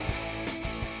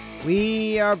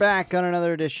We are back on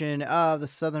another edition of the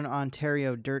Southern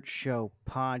Ontario Dirt Show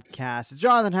podcast. It's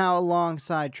Jonathan Howe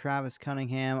alongside Travis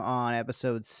Cunningham on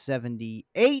episode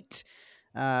 78.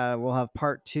 We'll have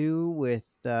part 2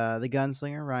 with the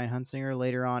gunslinger, Ryan Hunsinger,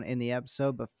 later on in the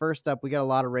episode. But first up, we got a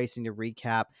lot of racing to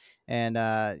recap.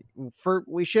 And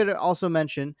we should also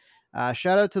mention,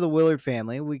 shout out to the Willard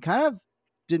family. We kind of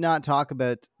did not talk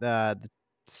about the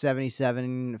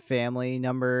 77 family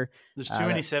number. There's too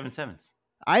many 77s.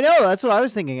 I know, that's what I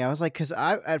was thinking. I was like, because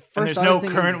at first And there's I no was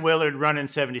thinking, current Willard running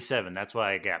 77. That's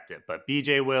why I gapped it. But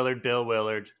BJ Willard, Bill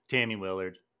Willard, Tammy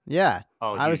Willard, yeah,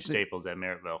 all I huge was staples at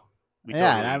Maryville.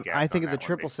 and I think of the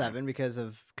 777 because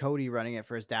of Cody running it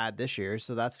for his dad this year.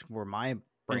 So that's where my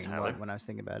brain went when I was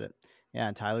thinking about it. Yeah,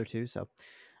 and Tyler too. So,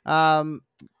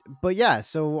 but yeah,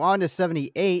 so on to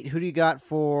 78. Who do you got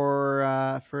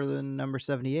for the number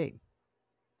 78?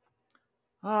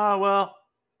 Well,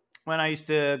 when I used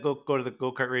to go to the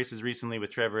go-kart races recently with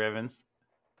Trevor Evans,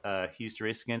 he used to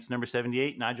race against number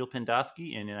 78, Nigel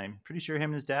Pendosky, and I'm pretty sure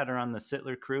him and his dad are on the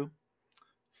Sittler crew.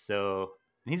 So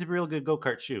he's a real good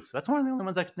go-kart shoe. So that's one of the only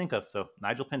ones I could think of. So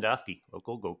Nigel Pendosky,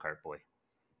 local go-kart boy.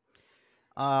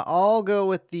 I'll go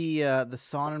with the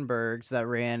Sonnenbergs that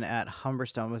ran at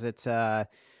Humberstone. Was it? I'm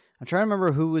trying to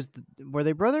remember who was. Were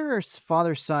they brother or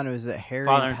father son? Was it Harry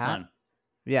Father and and son.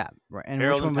 Yeah, right. And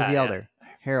Harold which one and was Pat, the yeah. elder?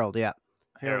 Harold. Yeah,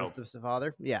 Harold. was the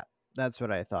father. Yeah, that's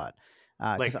what I thought.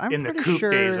 Like I'm in the pretty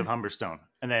coupe days sure- of Humberstone.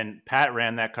 And then Pat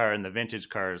ran that car in the vintage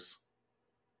cars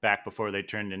back before they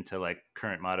turned into like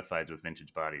current modifieds with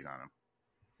vintage bodies on them.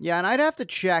 Yeah, and I'd have to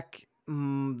check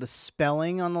the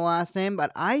spelling on the last name,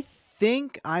 but I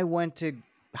think I went to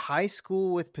high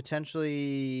school with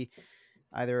potentially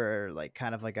either like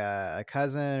kind of like a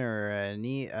cousin or a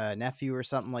nephew or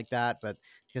something like that. But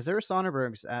because there were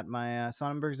Sonnenbergs at my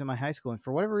Sonnenbergs in my high school, and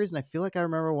for whatever reason, I feel like I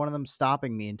remember one of them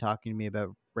stopping me and talking to me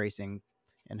about racing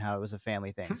and how it was a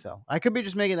family thing. So I could be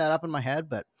just making that up in my head,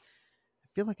 but I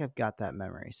feel like I've got that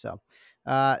memory. So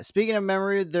speaking of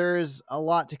memory, there's a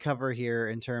lot to cover here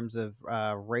in terms of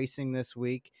racing this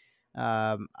week.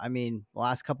 I mean,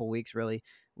 last couple weeks, really.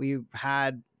 We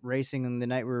had racing in the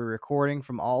night we were recording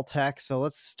from All Tech. So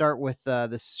let's start with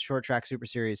this short track super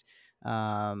series.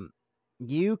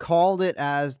 You called it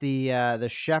as the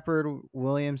Shepherd,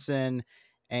 Williamson,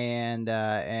 and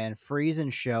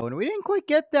Friesen show, and we didn't quite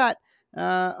get that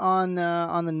on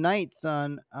the ninth.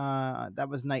 That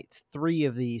was night 3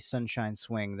 of the Sunshine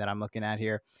Swing that I'm looking at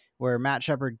here, where Matt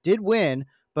Shepherd did win,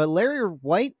 but Larry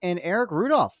White and Eric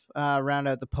Rudolph round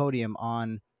out the podium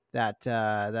on that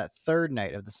third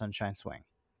night of the Sunshine Swing.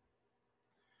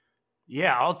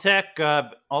 Yeah, All Tech,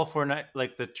 all 4 night,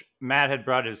 like Matt had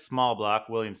brought his small block,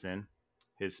 Williamson,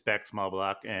 his spec small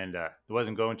block, and it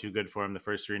wasn't going too good for him the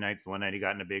first 3 nights. The one night he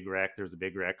got in a big wreck. There was a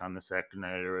big wreck on the second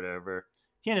night or whatever.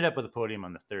 He ended up with a podium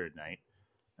on the third night.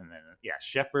 And then,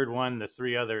 Shepherd won the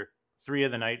 3 of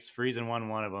the nights. Friesen won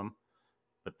one of them.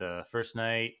 But the first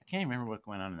night, I can't even remember what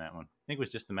went on in that one. I think it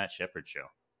was just the Matt Shepherd show.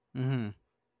 Mm-hmm.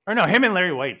 Or no, him and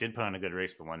Larry White did put on a good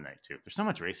race the one night, too. There's so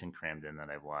much racing crammed in that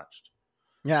I've watched.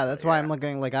 Yeah, that's why I'm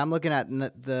looking at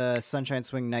the Sunshine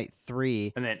Swing night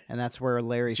 3, and that's where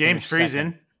Larry James Friesen,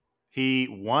 second. He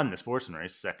won the sportsman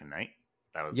race second night.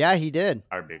 That was he did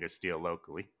our biggest deal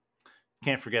locally.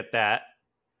 Can't forget that.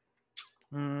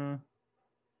 What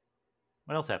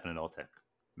else happened at All Tech?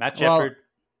 Matt Shepherd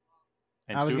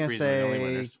and Stu Friesen were the only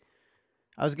winners.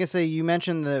 I was gonna say, you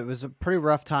mentioned that it was a pretty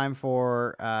rough time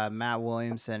for Matt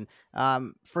Williamson.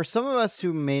 For some of us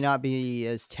who may not be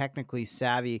as technically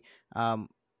savvy,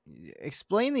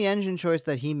 explain the engine choice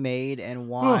that he made and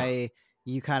why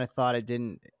you kind of thought it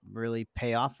didn't really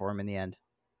pay off for him in the end.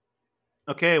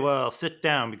 Okay, well, sit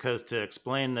down, because to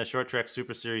explain the Short Track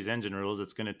Super Series engine rules,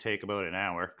 it's going to take about an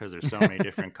hour because there's so many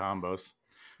different combos.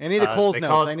 I need the Coles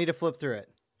notes. I need to flip through it.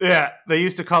 Yeah, they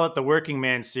used to call it the Working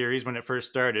Man Series when it first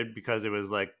started because it was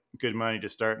like good money to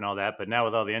start and all that. But now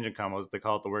with all the engine combos, they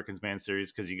call it the Working Man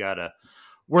Series because you got to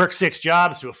work 6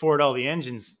 jobs to afford all the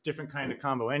engines, different kind of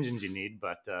combo engines you need.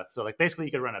 But so like basically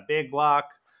you could run a big block,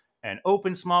 an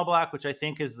open small block, which I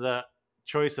think is the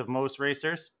choice of most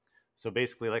racers. So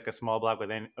basically like a small block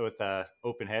with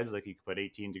open heads, like you could put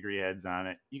 18-degree heads on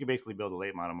it. You could basically build a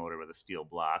late model motor with a steel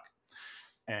block.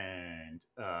 And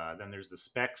then there's the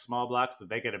spec small blocks, but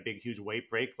they get a big, huge weight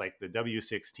break, like the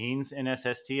W16s in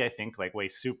SST, I think, like weigh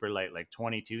super light, like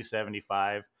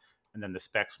 2275. And then the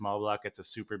spec small block gets a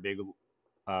super big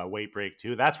weight break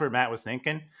too. That's where Matt was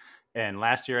thinking. And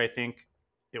last year, I think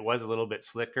it was a little bit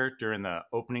slicker during the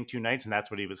opening 2 nights, and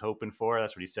that's what he was hoping for.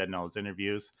 That's what he said in all his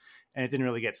interviews. And it didn't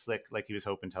really get slick like he was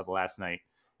hoping till the last night.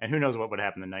 And who knows what would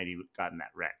happen the night he got in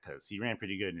that wreck, because he ran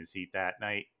pretty good in his heat that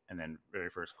night. and then very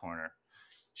first corner,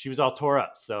 she was all tore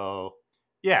up. So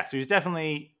yeah, so he was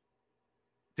definitely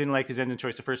didn't like his engine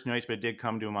choice the first 2 nights, but it did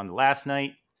come to him on the last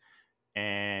night.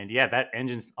 And yeah, that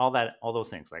engine's all those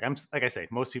things. Like I say,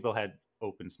 most people had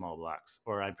open small blocks,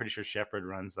 or I'm pretty sure Shepard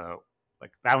runs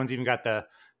like that one's even got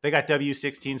they got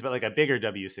W16s, but like a bigger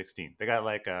W16. They got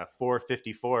like a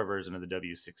 454 version of the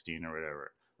W16 or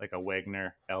whatever, like a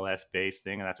Wagner LS base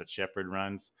thing, and that's what Shepard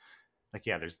runs. Like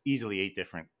yeah, there's easily 8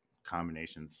 different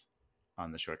combinations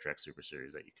on the short track super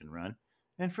series that you can run.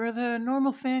 And for the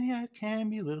normal fan, yeah, it can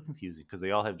be a little confusing because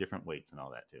they all have different weights and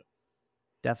all that too.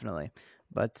 Definitely.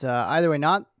 But either way,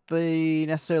 not the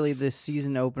necessarily the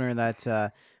season opener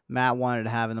that Matt wanted to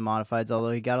have in the modifieds,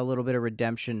 although he got a little bit of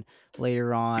redemption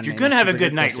later If on you're in the gonna have a Super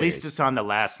good Dipco night, at least series. it's on the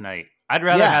last night. I'd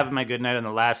rather Yeah. have my good night on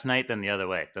the last night than the other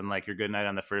way. Than like your good night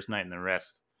on the first night and the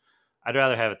rest. I'd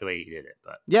rather have it the way he did it,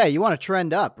 but Yeah, you want to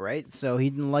trend up, right? So he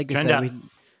didn't, like I trend said, up. we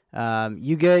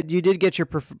you did get your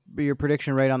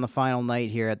prediction right on the final night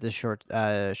here at this short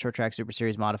track Super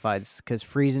Series modifieds, because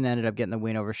Friesen ended up getting the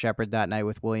win over Shepard that night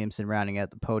with Williamson rounding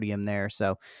out the podium there.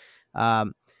 So,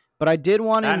 um, but I did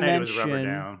want to That night it was rubber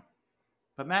mention. down.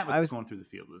 But Matt was I was going through the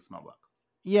field with a small block.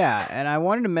 Yeah, and I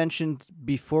wanted to mention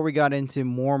before we got into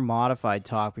more modified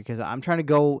talk, because I'm trying to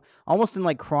go almost in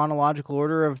like chronological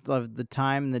order of the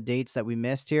time and the dates that we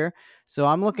missed here. So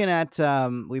I'm looking at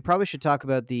we probably should talk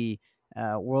about the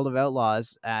World of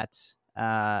Outlaws at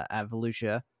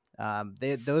Volusia.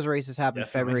 Those races happened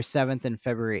Definitely. February 7th and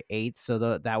February 8th,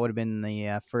 so that would have been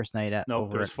the first night Nope, there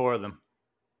over was at. 4 of them.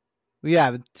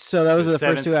 Yeah, so those are There's the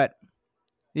first 7th. two at.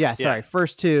 Yeah, Yeah. sorry,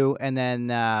 first two, and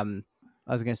then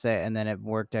I was gonna say, and then it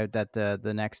worked out that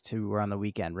the next two were on the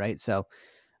weekend, right? So,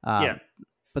 Yeah. um,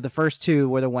 but the first two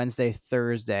were the Wednesday,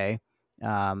 Thursday,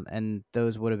 and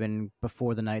those would have been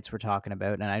before the nights we're talking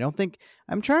about. And I don't think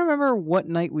I'm trying to remember what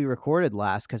night we recorded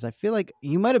last, because I feel like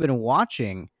you might have been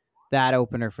watching that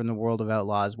opener from the World of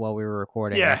Outlaws while we were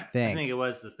recording. I Yeah. I think it think,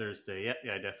 was the Thursday.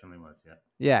 Yeah, I definitely was. Yeah.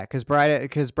 yeah,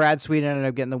 because Brad Sweet ended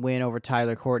up getting the win over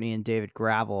Tyler Courtney and David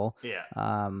Gravel. Yeah.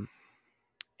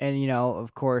 And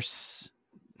of course,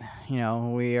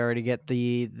 we already get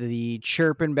the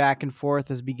chirping back and forth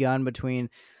has begun between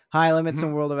High Limits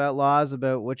and World of Outlaws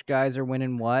about which guys are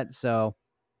winning what. So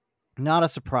not a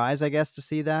surprise, I guess, to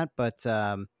see that. But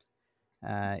uh,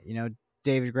 you know,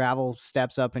 David Gravel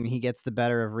steps up and he gets the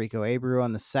better of Rico Abreu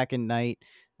on the second night.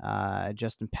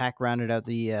 Justin Peck rounded out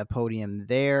the podium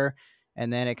there,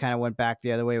 and then it kind of went back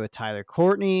the other way with Tyler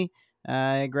Courtney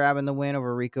grabbing the win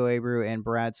over Rico Abreu and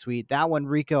Brad Sweet. That one,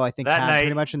 Rico, I think, That had pretty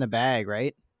night, much in the bag,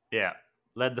 right? yeah,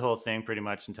 led the whole thing pretty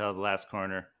much until the last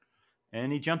corner.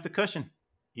 And he jumped the cushion.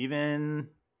 Even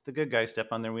the good guys step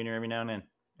on their wiener every now and then.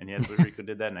 And that's what Rico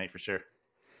did that night for sure.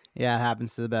 Yeah, it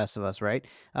happens to the best of us, right?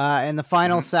 And the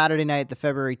final Saturday night, the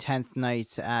February 10th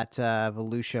night at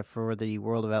Volusia for the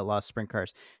World of Outlaws Sprint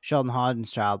Cars, Sheldon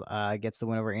Hodenschild gets the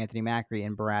win over Anthony Macri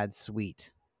and Brad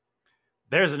Sweet.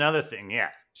 There's another thing, yeah.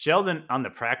 Sheldon on the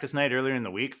practice night earlier in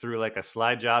the week threw like a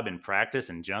slide job in practice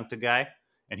and junked a guy.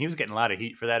 And he was getting a lot of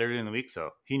heat for that earlier in the week,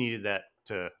 so he needed that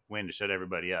to win to shut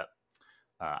everybody up.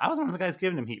 I was one of the guys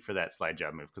giving him heat for that slide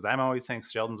job move because I'm always saying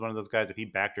Sheldon's one of those guys. If he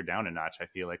backed her down a notch, I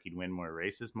feel like he'd win more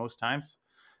races most times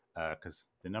because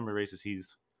the number of races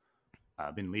he's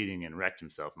been leading and wrecked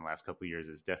himself in the last couple of years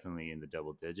is definitely in the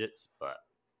double digits. But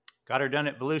got her done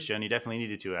at Volusia, and he definitely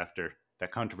needed to after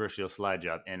that controversial slide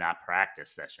job in a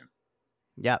practice session.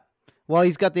 Yep. Well,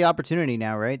 he's got the opportunity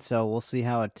now, right? So we'll see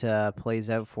how it plays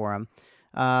out for him.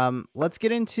 Let's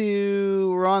get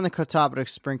into, we're on the topic of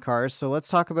sprint cars, so let's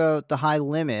talk about the High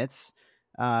Limits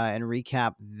and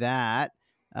recap that.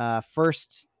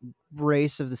 First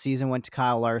race of the season went to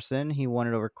Kyle Larson. He won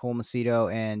it over Cole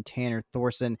Macedo and Tanner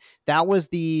Thorson. That was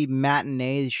the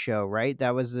matinee show, right?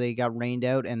 That was, they got rained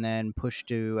out and then pushed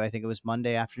to, I think it was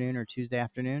Monday afternoon or Tuesday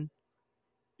afternoon.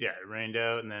 Yeah, it rained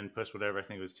out and then pushed whatever, I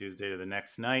think it was Tuesday to the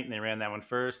next night, and they ran that one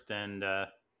first. And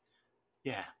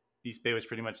yeah, East Bay was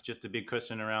pretty much just a big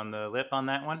cushion around the lip on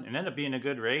that one. It ended up being a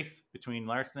good race between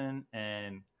Larson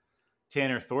and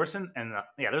Tanner Thorson. And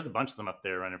yeah, there's a bunch of them up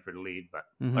there running for the lead, but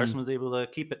Larson was able to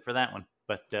keep it for that one.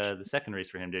 But the second race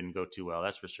for him didn't go too well,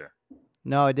 that's for sure.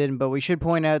 No, it didn't. But we should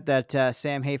point out that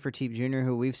Sam Haferteep Jr.,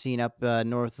 who we've seen up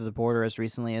north of the border as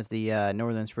recently as the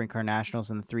Northern Sprint Car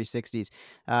Nationals in the 360s,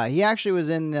 he actually was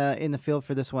in the field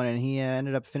for this one, and he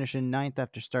ended up finishing ninth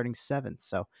after starting seventh.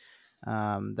 So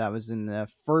that was in the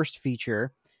first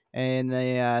feature. And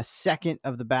the second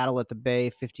of the Battle at the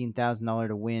Bay, $15,000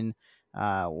 to win.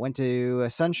 Went to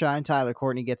Sunshine. Tyler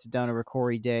Courtney gets it done over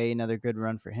Corey Day. Another good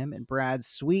run for him. And Brad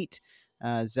Sweet,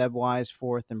 Zeb Wise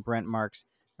fourth, and Brent Marks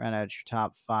round out your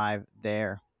top five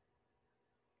there.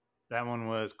 That one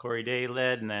was Corey Day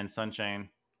led, and then Sunshine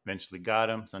eventually got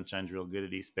him. Sunshine's real good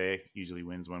at East Bay. Usually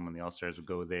wins one when the All Stars would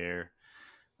go there.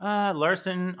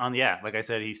 Larson on the like I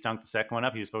said, he stunk the second one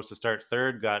up. He was supposed to start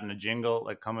third, got in a jingle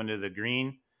like coming to the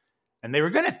green, and they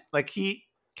were gonna like he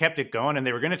kept it going, and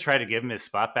they were gonna try to give him his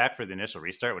spot back for the initial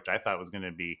restart, which I thought was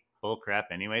gonna be bull crap.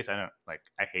 Anyways, I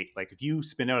hate like if you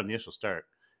spin out on the initial start,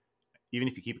 even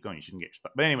if you keep it going, you shouldn't get your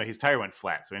spot. But anyway, his tire went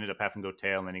flat, so he ended up having to go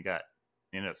tail, and then he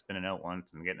ended up spinning out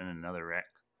once and getting in another wreck.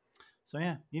 So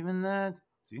yeah, even the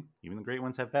great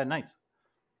ones have bad nights.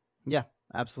 Yeah,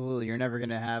 absolutely. You're never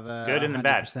gonna have Good a and the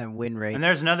bad. 100% win rate. And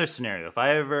there's another scenario. If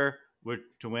I ever were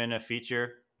to win a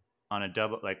feature on a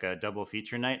double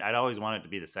feature night, I'd always want it to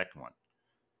be the second one.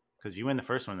 Because if you win the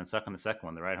first one and suck on the second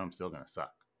one, the ride home's still going to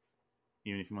suck.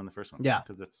 Even if you won the first one. Yeah.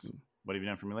 Because that's what have you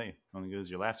done for me lately? Only good as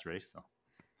your last race. So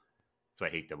that's why I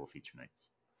hate double feature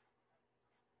nights.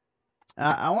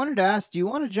 I wanted to ask, do you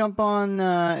want to jump on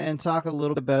and talk a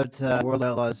little bit about World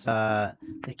Outlaws, the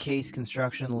case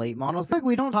construction late models? I feel like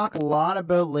we don't talk a lot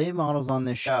about late models on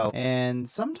this show, and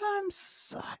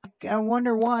sometimes I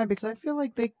wonder why, because I feel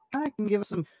like they kind of can give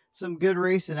us some good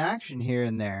racing action here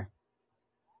and there.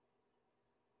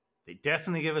 They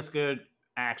definitely give us good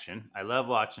action. I love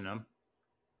watching them.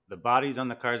 The bodies on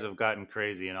the cars have gotten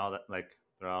crazy and all that. Like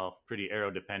they're all pretty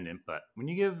aero dependent, but when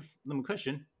you give them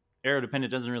cushion, aero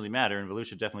dependent doesn't really matter. And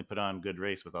Volusia definitely put on a good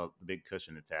race with all the big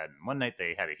cushion it's had. And one night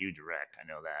they had a huge wreck. I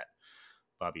know that.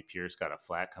 Bobby Pierce got a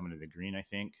flat coming to the green, I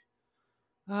think.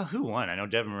 Who won? I know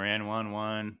Devin Moran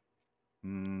won.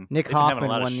 Nick Hoffman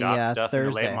won the stuff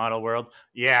Thursday. in the late model world.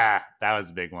 Yeah, that was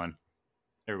a big one.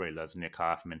 Everybody loves Nick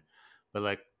Hoffman. But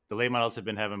like the late models have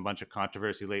been having a bunch of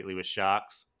controversy lately with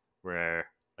shocks where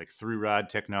like through rod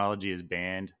technology is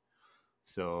banned.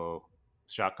 So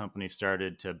shock companies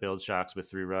started to build shocks with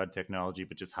through rod technology,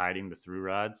 but just hiding the through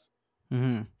rods.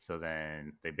 Mm-hmm. So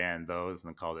then they banned those and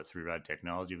then called it through rod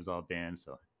technology was all banned.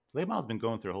 So late model's been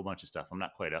going through a whole bunch of stuff. I'm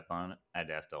not quite up on it. I had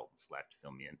to ask Dalton Slack to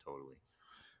fill me in totally.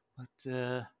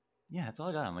 But yeah, that's all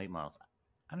I got on late models.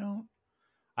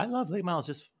 I love late models.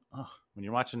 Just when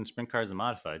you're watching sprint cars and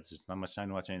modifieds, there's not much time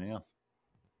to watch anything else.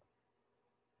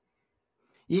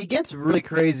 It gets really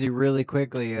crazy really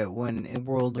quickly when in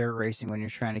World Air Racing when you're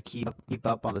trying to keep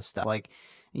up all this stuff. Like,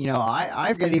 you know,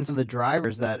 I forget even some of the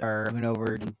drivers that are moving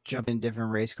over and jumping in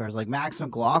different race cars, like Max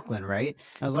McLaughlin, right?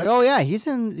 I was like, oh yeah, he's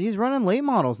running late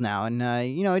models now, and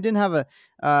you know, he didn't have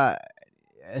a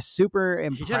super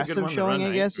impressive showing,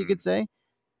 I guess you could say.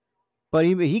 But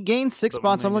he gained 6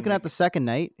 spots. I'm looking at the second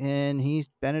night, and he's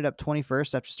ended up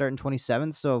 21st after starting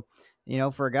 27th. So, you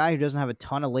know, for a guy who doesn't have a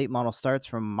ton of late model starts,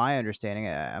 from my understanding,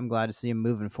 I'm glad to see him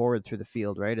moving forward through the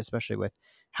field, right? Especially with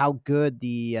how good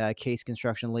the Case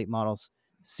Construction late models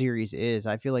series is.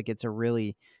 I feel like it's a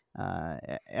really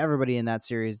everybody in that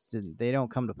series, they don't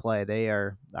come to play. They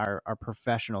are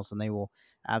professionals, and they will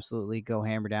absolutely go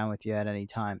hammer down with you at any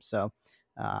time. So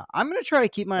I'm going to try to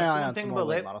keep my eye on some more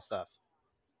late model stuff.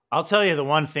 I'll tell you the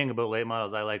one thing about late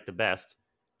models I like the best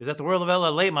is that the World of LA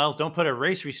late models don't put a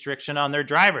race restriction on their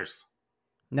drivers.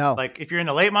 No. Like, if you're in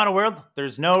the late model world,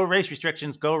 there's no race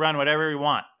restrictions. Go run whatever you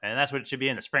want. And that's what it should be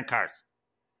in the sprint cars.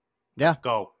 Yeah. Let's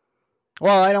go.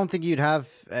 Well, I don't think you'd have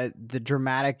the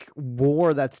dramatic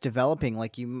war that's developing.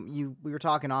 Like we were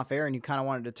talking off air, and you kind of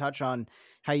wanted to touch on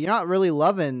how you're not really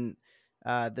loving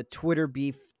the Twitter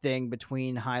beef thing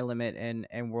between High Limit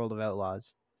and World of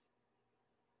Outlaws.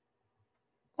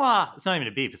 Well, it's not even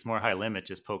a beef. It's more High Limit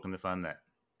just poking the fun that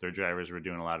their drivers were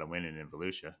doing a lot of winning in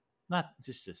Volusia. Not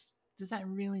just does that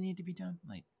really need to be done?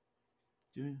 Like,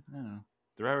 I don't know.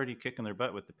 They're already kicking their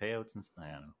butt with the payouts and stuff.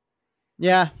 I don't know.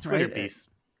 Yeah, Twitter beefs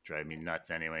drive me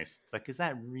nuts. Anyways, it's like, is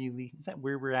that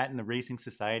where we're at in the racing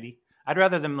society? I'd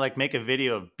rather them like make a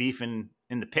video of beefing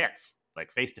in the pits,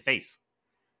 like face to face.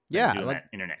 Yeah, doing that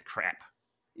internet crap.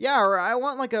 Yeah, or I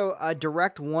want like a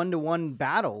direct 1-to-1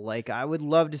 battle. Like I would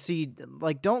love to see,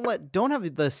 like, don't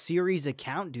have the series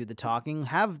account do the talking.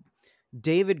 Have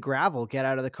David Gravel get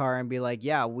out of the car and be like,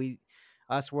 yeah,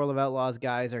 us World of Outlaws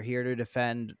guys are here to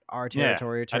defend our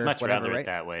territory or turf, I'd much whatever, rather right? it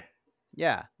that way.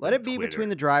 Yeah, let it be Twitter. Between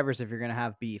the drivers if you're going to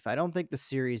have beef. I don't think the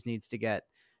series needs to get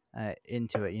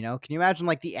into it, you know? Can you imagine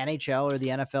like the NHL or the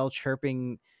NFL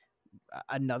chirping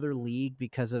another league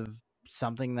because of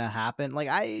something that happened? Like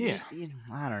I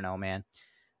don't know, man.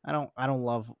 I don't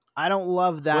love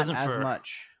that as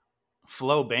much.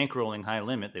 Flow bankrolling High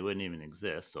Limit, they wouldn't even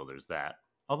exist, so there's that.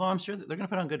 Although I'm sure that they're going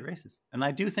to put on good races. And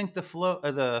I do think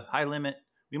the High Limit,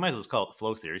 we might as well just call it the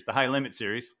Flow series, the High Limit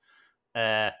series,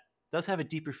 does have a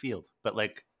deeper field. But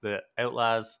like the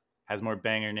Outlaws has more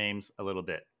banger names a little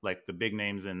bit. Like the big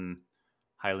names in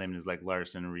High Limit is like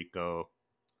Larson, Rico,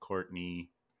 Courtney.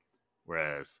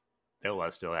 Whereas they'll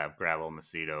still have Gravel,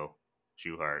 Macedo,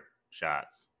 Schuhart,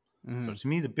 Shots. So Hmm. to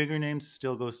me, the bigger names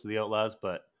still goes to the Outlaws,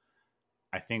 but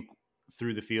I think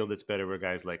through the field, it's better with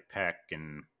guys like Peck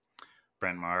and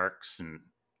Brent Marks, and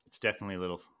it's definitely a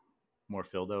little more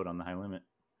filled out on the high limit.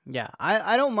 Yeah,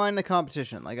 I don't mind the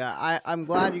competition. Like I'm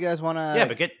glad you guys want Yeah, to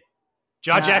but get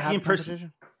Jaw Jackie have in person.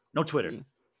 competition. No Twitter.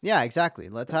 Yeah, exactly.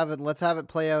 Let's have it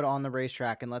play out on the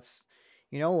racetrack, and let's,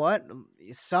 you know what,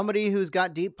 somebody who's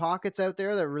got deep pockets out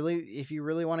there that really, if you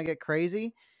really want to get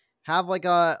crazy, have like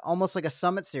a almost like a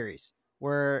summit series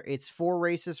where it's 4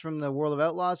 races from the World of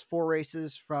Outlaws, 4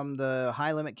 races from the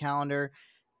high limit calendar.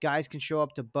 Guys can show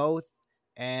up to both,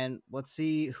 and let's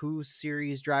see whose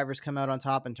series drivers come out on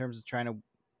top in terms of trying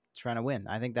to win.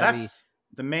 I think that'd be That's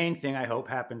the main thing I hope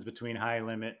happens between high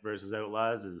limit versus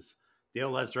Outlaws is the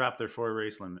Outlaws drop their 4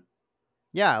 race limit.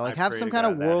 yeah, I like pray to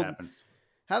God that happens.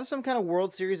 have some kind of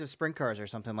world series of sprint cars or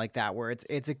something like that where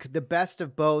the best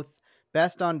of both,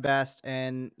 best on best,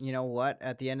 and you know what,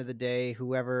 at the end of the day,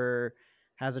 whoever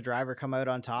has a driver come out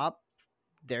on top,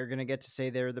 they're going to get to say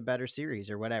they're the better series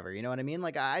or whatever, you know what I mean?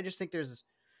 Like I just think there's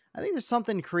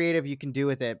something creative you can do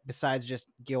with it besides just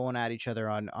going at each other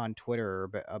on Twitter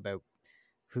about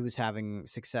who's having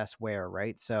success where,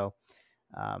 right? So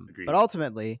but Agreed.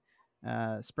 ultimately,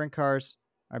 sprint cars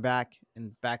are back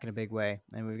in a big way,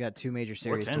 and we've got 2 major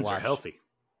series to 410s are watch. healthy.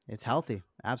 It's healthy,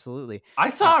 absolutely. I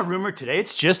Uh, saw a rumor today.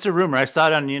 It's just a rumor. I saw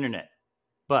it on the internet,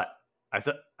 but I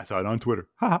saw it on Twitter.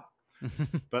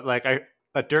 But like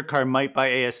a dirt car might buy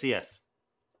ASCS.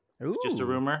 It's just a Ooh,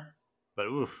 rumor, but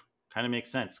oof, kind of makes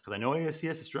sense because I know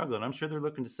ASCS is struggling. I'm sure they're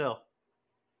looking to sell.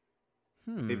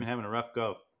 They've hmm, been having a rough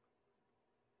go.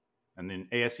 And then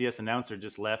ASCS announcer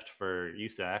just left for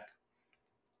USAC.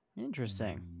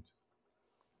 interesting. And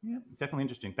yeah, definitely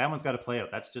interesting. That one's got to play out.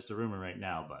 That's just a rumor right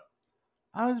now, but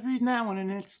I was reading that one,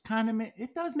 and it's kind of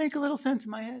it does make a little sense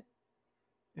in my head.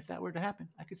 If that were to happen,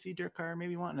 I could see Dirt Car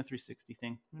maybe wanting a 360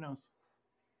 thing. Who knows?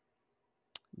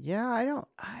 Yeah, I don't.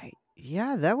 I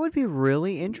yeah, that would be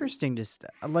really interesting to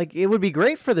like. It would be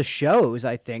great for the shows,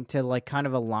 I think, to like kind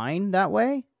of align that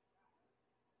way.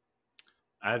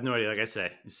 I have no idea. Like I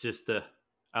say, it's just I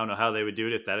don't know how they would do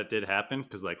it if that did happen.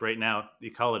 Because like right now,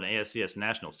 you call it an ASCS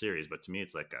National Series, but to me,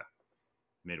 it's like a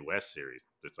Midwest Series.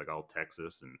 It's like all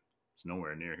Texas, and it's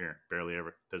nowhere near here. Barely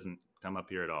ever doesn't come up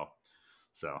here at all.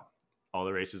 So all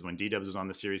the races when D Dubs was on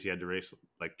the series, he had to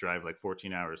drive like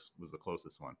 14 hours was the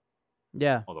closest one.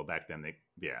 Yeah, Although back then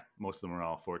most of them were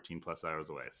all 14 plus hours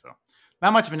away. So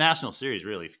not much of a national series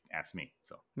really, if you ask me.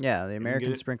 So yeah, the maybe we can get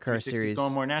American it. Sprint Car 360s going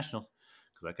Series. more national.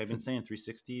 Because like I've been saying,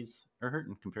 360s are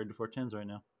hurting compared to 410s right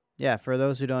now. Yeah, for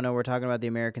those who don't know, we're talking about the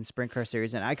American Sprint Car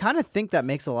Series, and I kind of think that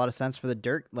makes a lot of sense for the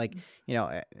dirt. Like, you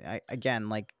know, again,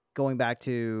 like going back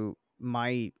to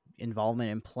my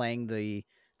involvement in playing the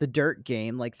dirt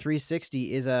game, like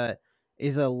 360 is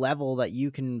a level that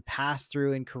you can pass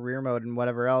through in career mode and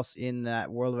whatever else in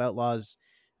that World of Outlaws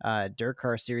Dirt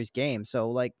Car Series game. So,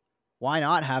 like, why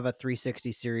not have a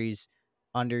 360 series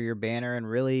under your banner and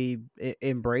really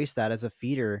embrace that as a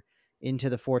feeder into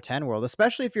the 410 world,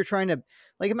 especially if you're trying to,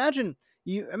 like, imagine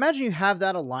you have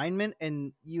that alignment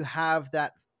and you have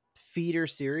that feeder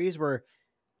series where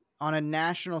on a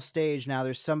national stage now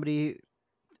there's somebody,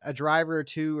 a driver or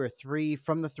 2 or 3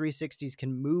 from the 360s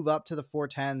can move up to the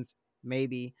 410s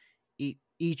maybe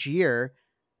each year.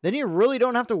 Then you really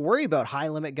don't have to worry about high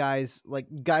limit guys, like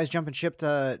guys jumping ship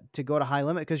to go to high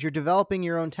limit, because you're developing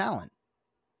your own talent.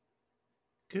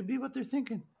 Could be what they're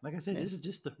thinking. Like I said, Yeah, this is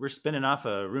just we're spinning off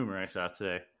a rumor I saw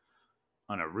today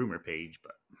on a rumor page,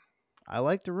 but I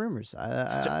like the rumors.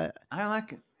 I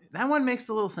like it. That one makes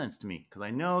a little sense to me because I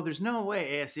know there's no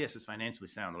way ASCS is financially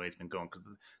sound the way it's been going because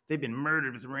they've been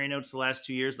murdered with rainouts the last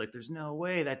 2 years. Like, there's no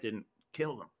way that didn't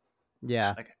kill them.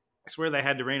 Yeah. Like, I swear they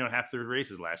had to rain out half their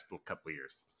races last couple of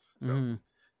years. So Hmm.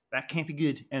 that can't be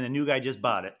good. And the new guy just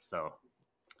bought it, so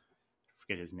I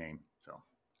forget his name. So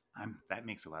that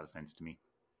makes a lot of sense to me.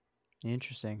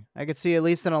 Interesting. I could see at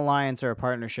least an alliance or a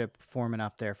partnership forming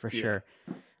up there for Yeah. sure.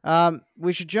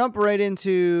 We should jump right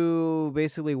into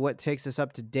basically what takes us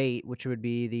up to date, which would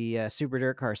be the Super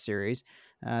Dirt Car Series.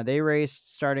 They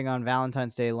raced starting on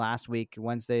Valentine's Day last week,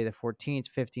 Wednesday the 14th,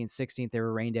 15th, 16th. They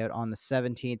were rained out on the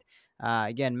 17th.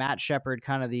 Again, Matt Shepard,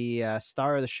 kind of the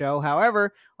star of the show.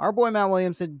 However, our boy Matt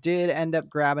Williamson did end up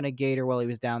grabbing a gator while he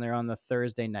was down there on the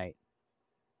Thursday night.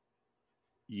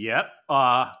 Yep.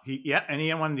 And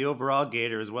he won the overall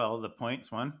Gator as well, the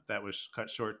points one that was cut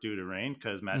short due to rain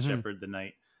because Matt Mm-hmm. Shepard the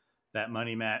night that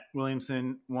money Matt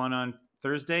Williamson won on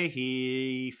Thursday,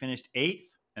 he finished 8th,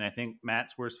 and I think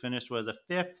Matt's worst finish was a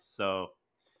 5th. So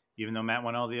even though Matt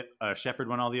won all the Shepard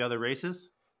won all the other races,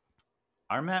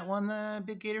 our Matt won the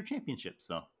Big Gator Championship.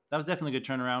 So that was definitely a good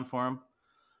turnaround for him.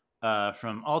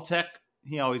 From Alltech,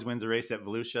 he always wins a race at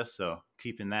Volusia, so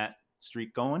keeping that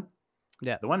streak going.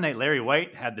 Yeah. The one night Larry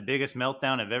White had the biggest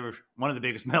meltdown one of the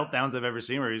biggest meltdowns I've ever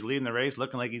seen, where he's leading the race,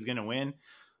 looking like he's going to win.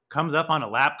 Comes up on a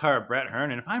lap car of Brett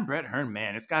Hearn, and if I'm Brett Hearn,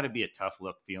 man, it's got to be a tough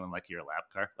look feeling like you're a lap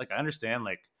car. Like I understand,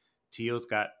 like Teal's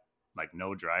got like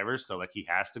no drivers, so like he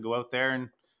has to go out there and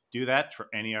do that for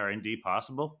any R&D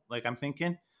possible. Like I'm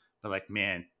thinking, but like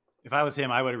man, if I was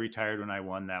him, I would have retired when I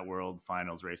won that World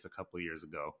Finals race a couple of years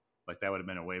ago. Like that would have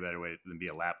been a way better way than be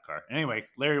a lap car. Anyway,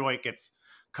 Larry White gets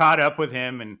caught up with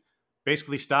him and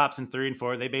basically stops in 3 and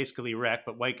 4. They basically wreck,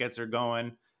 but White gets her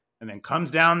going and then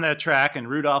comes down the track. And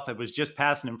Rudolph was just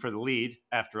passing him for the lead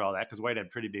after all that because White had a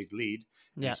pretty big lead.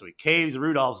 Yeah. And so he caves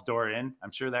Rudolph's door in.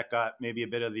 I'm sure that got maybe a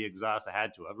bit of the exhaust I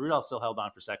had to have. Rudolph still held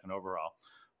on for second overall.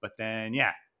 But then,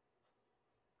 yeah,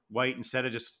 White, instead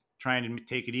of just trying to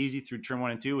take it easy through turn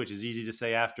 1 and 2, which is easy to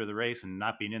say after the race and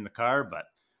not being in the car, but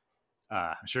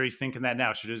I'm sure he's thinking that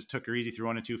now. Should have just took her easy through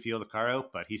 1 and 2, feel the car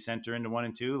out, but he sent her into 1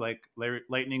 and 2 like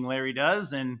Lightning Larry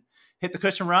does and hit the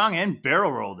cushion wrong and barrel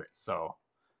rolled it. So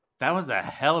that was a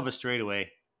hell of a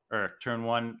straightaway, or turn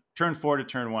 4 to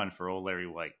turn 1 for old Larry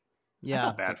White. Yeah. I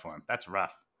felt bad for him. That's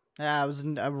rough. Yeah, it was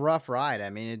a rough ride. I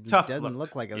mean, it doesn't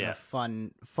look like it was a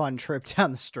fun trip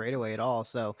down the straightaway at all.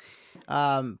 So,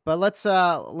 but let's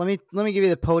let me give you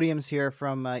the podiums here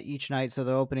from each night. So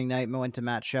the opening night went to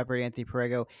Matt Shepard, Anthony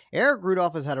Perego. Eric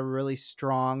Rudolph has had a really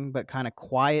strong but kind of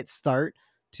quiet start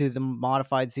to the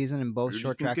modified season in both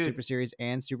short track Super Series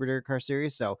and Super Dirt Car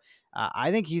Series. So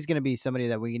I think he's going to be somebody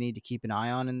that we need to keep an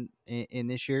eye on in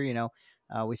this year. You know.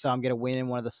 We saw him get a win in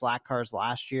one of the slack cars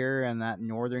last year and that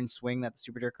northern swing that the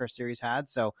Super Dirt Car Series had.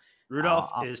 So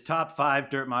Rudolph is top 5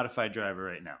 dirt modified driver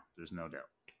right now. There's no doubt.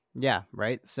 Yeah,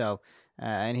 right. So,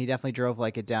 and he definitely drove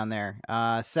like it down there.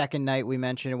 Second night, we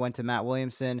mentioned it went to Matt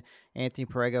Williamson. Anthony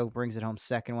Perego brings it home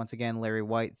second once again. Larry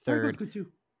White third. Good too.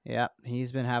 Yeah,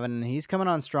 he's coming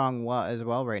on strong as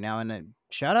well right now. And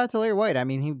shout out to Larry White. I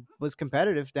mean, he was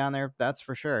competitive down there. That's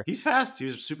for sure. He's fast. He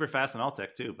was super fast in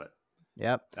Alltech too, but.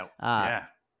 Yep. Yeah.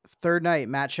 Third night,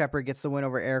 Matt Shepard gets the win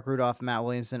over Eric Rudolph, Matt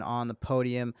Williamson on the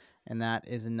podium, and that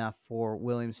is enough for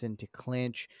Williamson to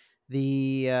clinch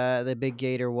the Big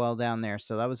Gator well down there.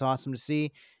 So that was awesome to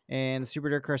see. And the Super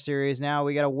Dirt Car Series, now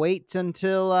we got to wait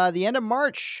until the end of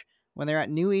March when they're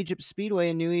at New Egypt Speedway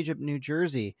in New Egypt, New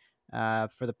Jersey,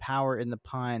 for the Power in the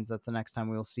Pines. That's the next time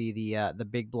we'll see the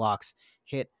big blocks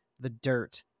hit the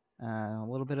dirt. A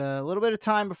little bit of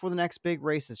time before the next big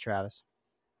races, Travis.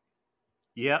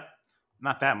 Yep.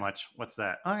 Not that much. What's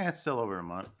that? Oh, yeah, it's still over a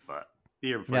month, but the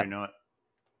year before you know it.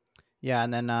 Yeah,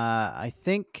 and then I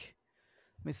think,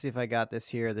 let me see if I got this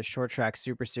here, the Short Track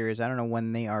Super Series. I don't know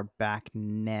when they are back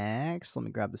next. Let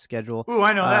me grab the schedule. Ooh,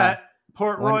 I know that.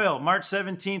 Port Royal, March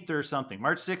 17th or something.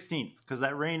 March 16th, because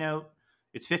that rain out,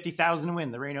 it's 50,000 to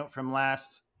win. The rain out from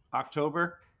last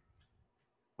October,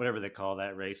 whatever they call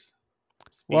that race.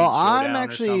 Speed well,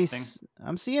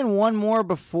 I'm seeing one more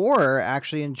before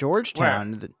actually in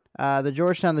Georgetown. The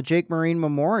Georgetown, the Jake Marine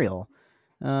Memorial.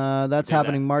 That's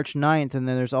happening March 9th, and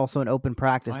then there's also an open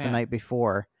practice the night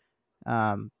before.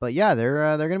 But yeah,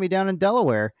 they're going to be down in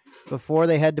Delaware before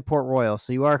they head to Port Royal.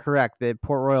 So you are correct. The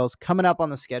Port Royal's coming up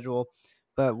on the schedule,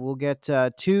 but we'll get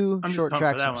 2 short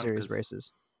track Super Series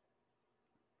races.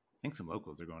 I think some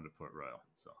locals are going to Port Royal,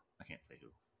 so I can't say who.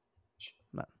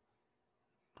 But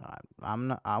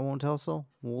I won't tell. So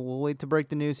we'll wait to break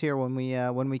the news here when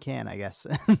we can, I guess.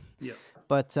 Yeah.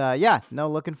 But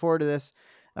looking forward to this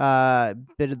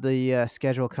bit of the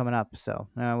schedule coming up. So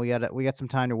we got some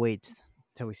time to wait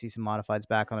until we see some modifieds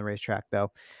back on the racetrack,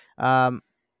 though. I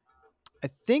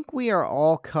think we are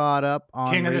all caught up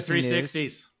on King of the 360s.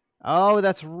 News. Oh,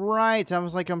 that's right. I'm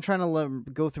trying to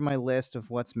go through my list of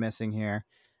what's missing here.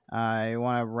 You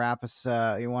want to wrap us?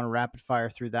 You want to rapid fire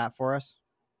through that for us?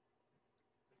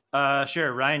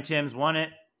 Sure. Ryan Timms won it.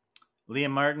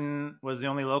 Liam Martin was the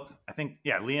only local. I think,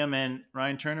 Liam and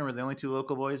Ryan Turner were the only 2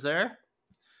 local boys there.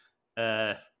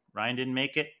 Ryan didn't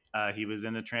make it. He was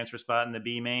in a transfer spot in the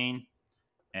B main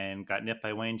and got nipped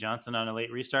by Wayne Johnson on a late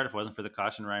restart. If it wasn't for the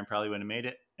caution, Ryan probably would have made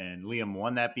it. And Liam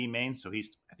won that B main, so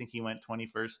I think he went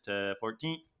 21st to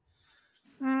 14th.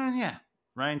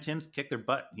 Ryan Timms kicked their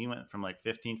butt. He went from like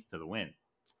 15th to the win.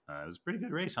 It was a pretty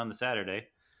good race on the Saturday.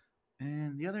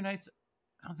 And the other nights,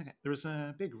 I don't think there was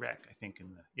a big wreck, I think,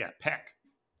 Peck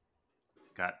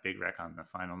got big wreck on the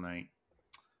final night.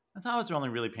 I thought I was only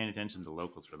really paying attention to the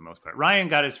locals for the most part. Ryan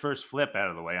got his first flip out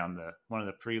of the way on one of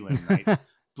the prelim nights.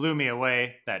 Blew me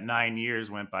away that 9 years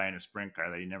went by in a sprint car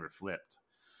that he never flipped.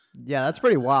 Yeah, that's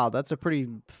pretty wild. That's a pretty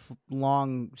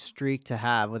long streak to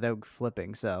have without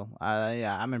flipping. So,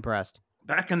 yeah, I'm impressed.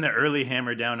 Back in the early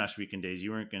hammer down Ushweekend days,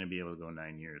 you weren't going to be able to go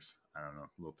 9 years. I don't know,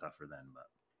 a little tougher then, but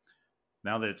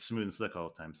now that it's smooth and slick all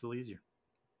the time, it's a little easier.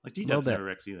 Like A little D-Dub's bit. never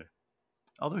wrecks either.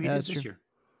 Although he Yeah, did that's this true. year.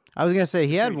 I was gonna say he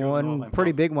This year had he drove it all by one pretty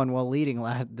himself. big one while leading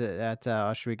at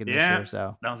Oshweekend this Yeah, year.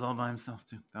 So, that was all by himself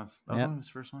too. That was yep, one of his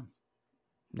first ones.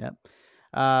 yep.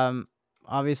 Um,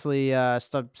 obviously,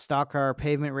 stock car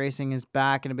pavement racing is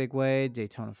back in a big way.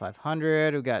 Daytona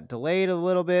 500, who got delayed a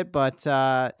little bit, but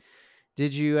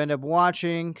did you end up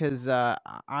watching? Because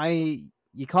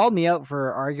you called me out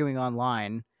for arguing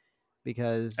online I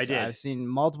because did. I've seen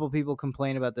multiple people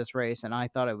complain about this race, and I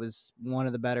thought it was one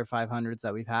of the better 500s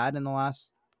that we've had in the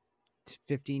last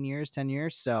 15 years, 10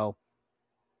 years. So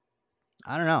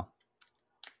I don't know.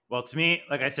 Well, to me,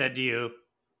 like I said to you,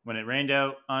 when it rained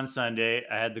out on Sunday,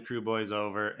 I had the crew boys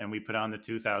over and we put on the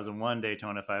 2001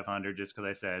 Daytona 500 just because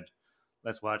I said,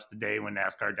 let's watch the day when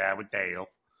NASCAR died with Dale.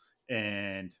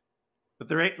 And but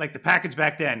the rate, like the package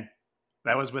back then,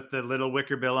 that was with the little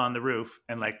wicker bill on the roof,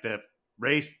 and like the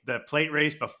plate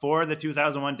race before the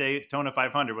 2001 Daytona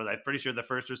 500 was, I'm pretty sure, the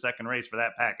first or second race for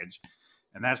that package,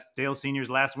 and that's Dale Senior's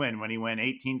last win when he went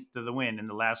 18th to the win in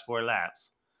the last 4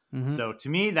 laps. Mm-hmm. So to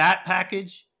me, that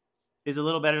package is a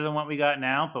little better than what we got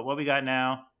now. But what we got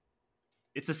now,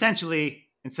 it's essentially,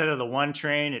 instead of the one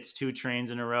train, it's 2 trains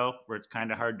in a row where it's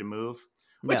kind of hard to move,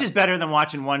 which Yeah. is better than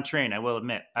watching one train, I will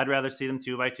admit. I'd rather see them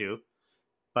 2 by 2.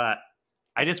 But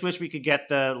I just wish we could get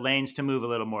the lanes to move a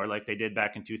little more like they did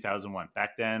back in 2001.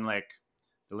 Back then, like,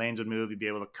 the lanes would move, you'd be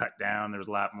able to cut down. There was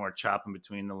a lot more chopping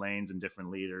between the lanes and different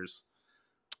leaders.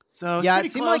 So it's Yeah, pretty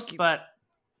it seemed close, like but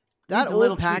that needs a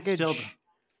little old tweak still. package.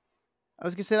 I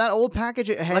was gonna say that old package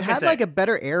it Like I had said, like a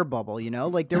better air bubble,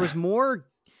 like there was more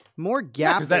yeah,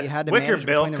 gap because that you that had to wicker manage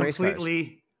bill between the race cars.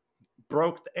 completely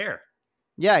broke the air.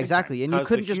 Yeah, Big time. exactly. And you Caused a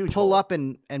couldn't just huge pull hole. up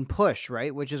and push,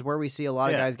 right? Which is where we see a lot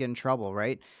of Yeah. guys get in trouble,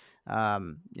 right?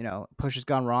 Push has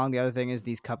gone wrong. The other thing is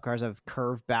these cup cars have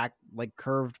curved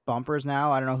bumpers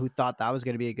now. I don't know who thought that was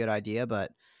going to be a good idea,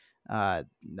 but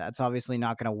that's obviously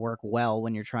not going to work well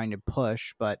when you're trying to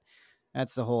push, but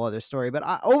that's a whole other story. But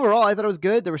overall, I thought it was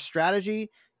good. There was strategy.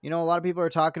 A lot of people are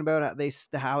talking about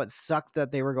how it sucked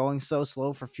that they were going so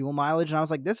slow for fuel mileage, and I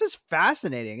was like, this is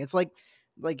fascinating. It's like,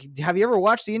 have you ever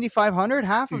watched the Indy 500?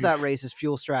 Half of that race is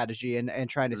fuel strategy and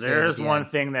trying to save at There's the one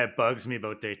end. thing that bugs me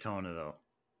about Daytona, though.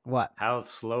 What? How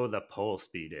slow the pole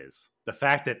speed is. The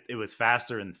fact that it was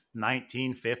faster in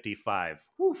 1955.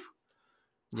 Whew.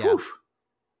 Yeah. Whew. It was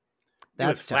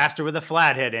That's tough. faster with a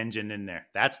flathead engine in there.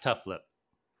 That's tough lip.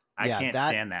 I Yeah, can't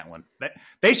stand that one.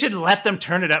 They should let them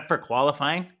turn it up for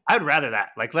qualifying. I'd rather that.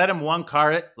 Like, let them one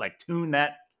car it, like tune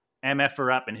that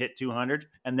MFR up and hit 200,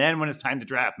 and then when it's time to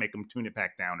draft, make them tune it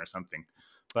back down or something.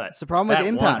 But it's the problem with that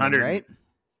impounding, 100, right?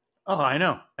 oh, I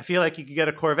know. I feel like you could get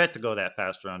a Corvette to go that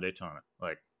fast around Daytona.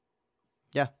 Like,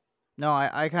 Yeah. No,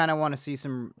 I kind of want to see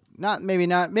some maybe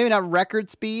not record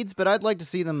speeds, but I'd like to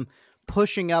see them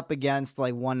pushing up against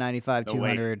like 195, no way.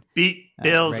 200. Beat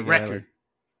Bill's regularly.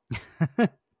 record.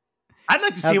 I'd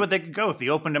like to see what they could go if they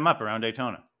opened them up around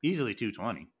Daytona. Easily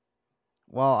 220.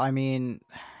 Well, I mean,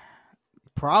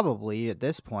 probably at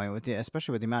this point,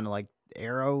 especially with the amount of like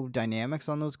aerodynamics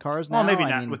on those cars now. Well, maybe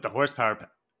not with the horsepower.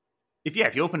 If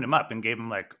you opened them up and gave them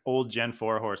like old Gen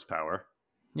 4 horsepower.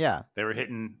 Yeah. They were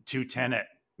hitting 210 at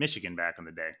Michigan back in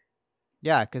the day.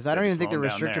 Yeah, because I don't even think they're slowing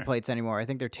down restrictor there. plates anymore. I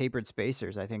think they're tapered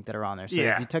spacers, I think, that are on there. So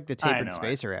Yeah, if you took the I tapered know.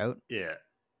 spacer out. Yeah,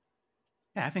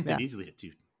 I think they'd easily hit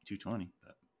 220.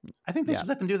 But I think they Yeah. should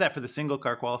let them do that for the single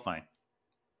car qualifying.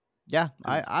 Yeah,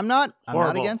 I'm not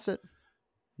horrible. against it.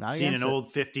 Not Seen against an it.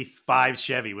 old 55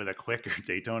 Chevy with a quicker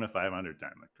Daytona 500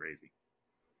 time. Like crazy.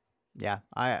 Yeah,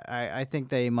 I think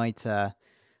they might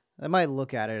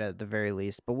look at it at the very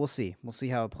least, but we'll see. We'll see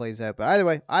how it plays out. But either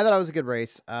way, I thought it was a good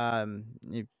race.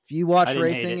 If you watch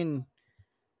racing and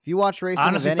if you watch racing, I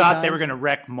honestly thought they were going to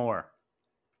wreck more.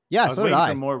 Yeah, I was waiting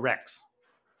for more wrecks.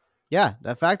 Yeah,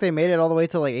 the fact they made it all the way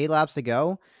to like 8 laps to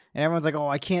go, and everyone's like, "Oh,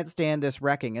 I can't stand this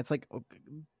wrecking." It's like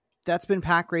that's been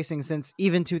pack racing since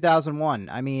even 2001.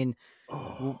 I mean,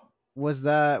 was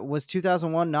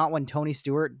 2001 not when Tony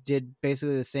Stewart did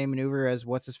basically the same maneuver as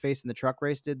what's his face in the truck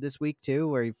race did this week too,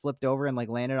 where he flipped over and like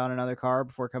landed on another car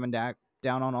before coming down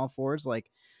on all fours?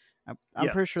 Like, I'm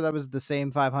pretty sure that was the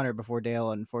same 500 before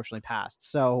Dale unfortunately passed.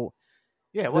 So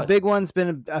yeah, the big one's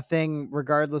been a thing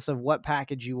regardless of what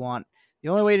package you want. The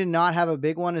only way to not have a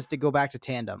big one is to go back to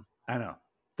tandem. I know.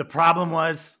 The problem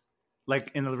was,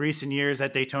 like in the recent years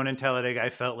at Daytona and Talladega,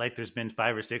 I felt like there's been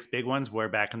 5 or 6 big ones, where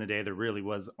back in the day there really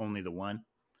was only the one.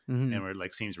 Mm-hmm. And where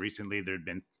like seems recently there'd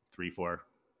been 3, 4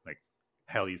 like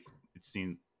hell, it's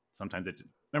seen sometimes.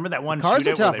 Remember that one Cars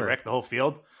are shootout where they tougher. wrecked the whole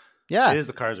field? Yeah, It is.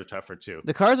 The cars are tougher too.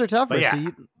 the cars are tougher. But So yeah,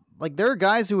 you like there are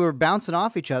guys who are bouncing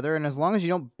off each other, and as long as you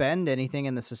don't bend anything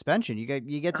in the suspension, you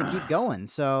get to keep going.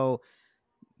 So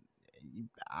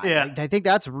yeah. I think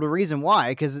that's the reason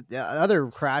why. Because other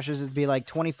crashes would be like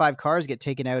 25 cars get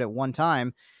taken out at one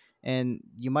time, and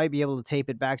you might be able to tape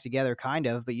it back together, kind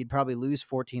of, but you'd probably lose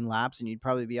 14 laps, and you'd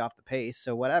probably be off the pace.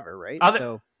 So whatever, right?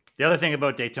 So The other thing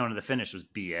about Daytona, the finish was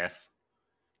BS.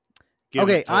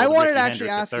 okay, I wanted to actually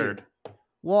Hendrick ask you. third.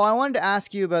 Well, I wanted to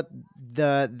ask you about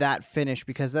that finish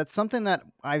because that's something that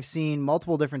I've seen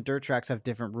multiple different dirt tracks have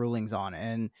different rulings on,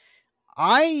 and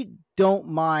I don't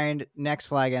mind next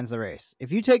flag ends the race.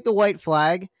 If you take the white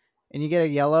flag and you get a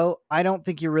yellow, I don't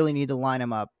think you really need to line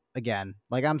them up again.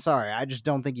 Like, I'm sorry, I just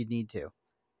don't think you need to.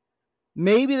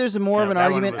 Maybe there's more of an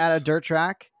argument at a dirt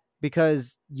track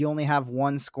because you only have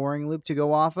one scoring loop to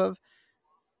go off of.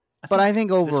 But I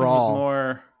think overall, this one was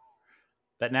more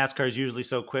that NASCAR is usually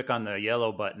so quick on the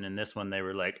yellow button, and this one they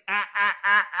were like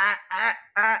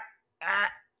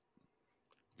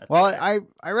Well,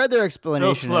 I read their explanation.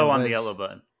 Real slow on the yellow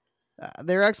button.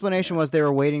 Their explanation was they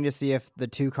were waiting to see if the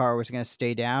 2 car was going to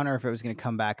stay down or if it was going to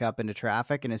come back up into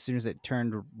traffic. And as soon as it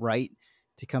turned right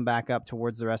to come back up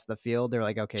towards the rest of the field, they're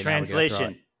like, okay,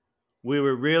 translation. We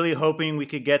were really hoping we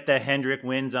could get the Hendrick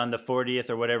wins on the 40th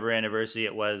or whatever anniversary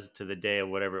it was to the day of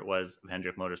whatever it was of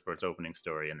Hendrick Motorsports opening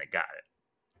story, and they got it.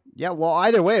 Yeah, well,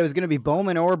 either way, it was going to be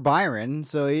Bowman or Byron,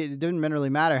 so it didn't really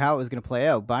matter how it was going to play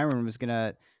out. Byron was going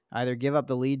to either give up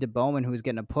the lead to Bowman, who was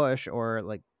getting a push, or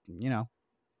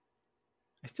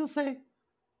I still say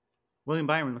William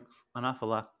Byron looks an awful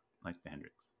lot like the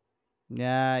Hendricks.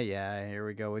 Yeah, here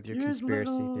we go with your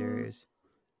conspiracy theories.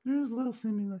 There's a little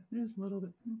there's a little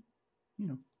bit,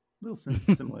 little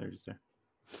similarities there.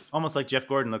 Almost like Jeff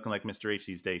Gordon looking like Mr. H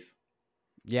these days.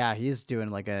 Yeah, he's doing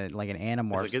like an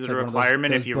Animorphs. Is it a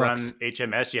requirement if you run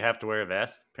HMS you have to wear a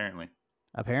vest?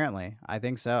 Apparently, I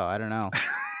think so. I don't know.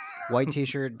 White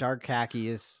t-shirt, dark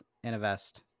khaki and a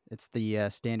vest. It's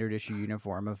the standard issue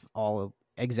uniform of all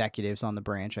executives on the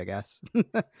branch, I guess.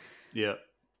 Yeah.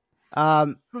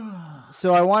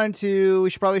 So we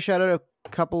should probably shout out a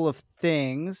couple of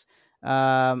things.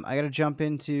 I got to jump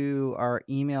into our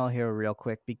email here real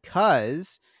quick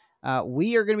because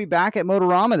we are going to be back at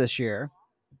Motorama this year.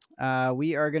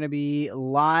 We are going to be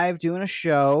live doing a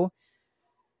show,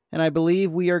 and I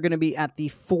believe we are going to be at the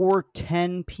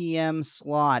 4:10 p.m.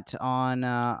 slot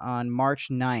on March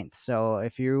 9th. So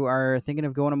if you are thinking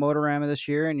of going to Motorama this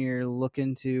year and you're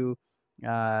looking to,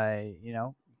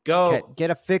 go get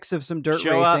a fix of some dirt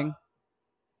show racing, up.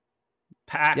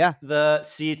 Pack the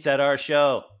seats at our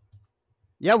show.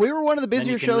 Yeah, we were one of the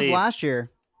busier shows last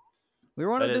year.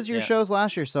 Shows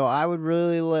last year, so I would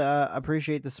really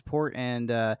appreciate the support. And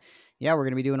we're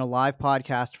going to be doing a live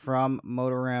podcast from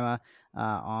Motorama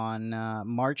on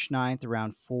March 9th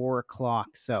around 4:00.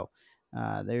 So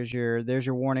there's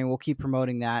your warning. We'll keep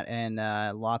promoting that and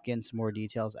lock in some more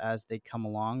details as they come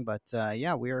along. But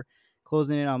we are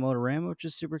closing in on Motorama, which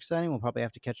is super exciting. We'll probably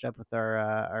have to catch up with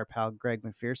our pal Greg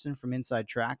McPherson from Inside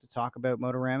Track to talk about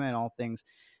Motorama and all things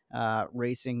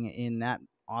racing in that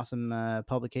awesome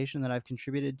publication that I've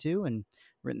contributed to and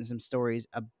written some stories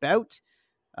about.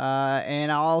 And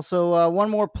I'll also one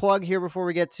more plug here before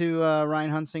we get to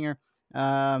Ryan Hunsinger.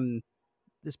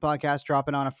 This podcast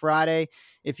dropping on a Friday.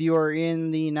 If you are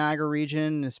in the Niagara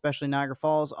region, especially Niagara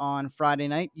Falls, on Friday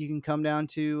night, you can come down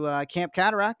to Camp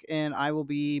Cataract, and I will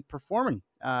be performing.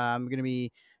 I'm going to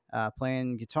be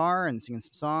playing guitar and singing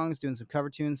some songs, doing some cover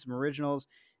tunes, some originals,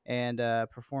 and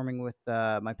performing with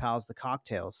my pals, the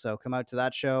Cocktails. So come out to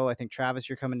that show. I think, Travis,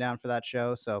 you're coming down for that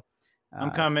show. So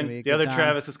I'm coming. The other time.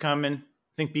 Travis is coming.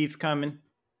 I think Beef's coming.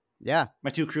 Yeah.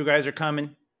 My 2 crew guys are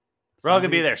coming. We're all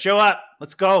going to be there. Show up.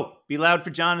 Let's go. Be loud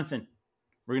for Jonathan.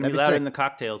 We're going to be louder than the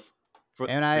Cocktails.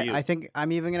 I think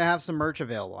I'm even going to have some merch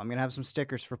available. I'm going to have some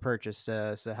stickers for purchase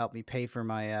to help me pay for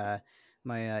my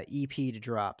EP to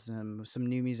drop. Some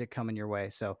new music coming your way.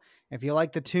 So if you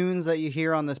like the tunes that you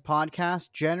hear on this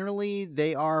podcast, generally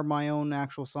they are my own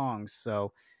actual songs.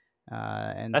 So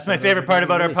and that's my favorite part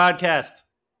about our podcast.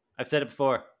 I've said it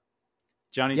before.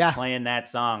 Johnny's playing that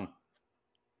song.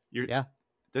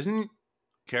 Doesn't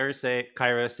Kyra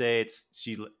say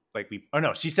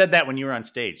she said that when you were on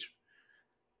stage,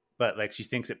 but like she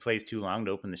thinks it plays too long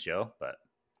to open the show. But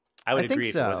I would agree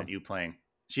if it wasn't you playing.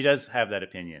 She does have that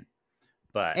opinion,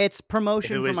 but it's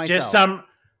promotion for myself.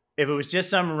 If it was just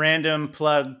some random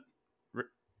plug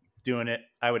doing it,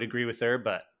 I would agree with her.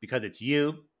 But because it's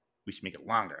you, we should make it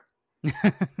longer.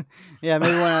 Yeah,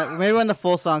 maybe when the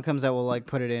full song comes out, we'll like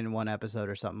put it in one episode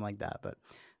or something like that. But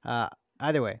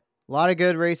either way, A lot of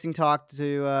good racing talk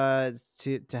to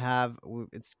have.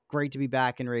 It's great to be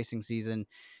back in racing season.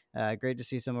 Great to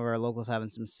see some of our locals having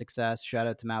some success. Shout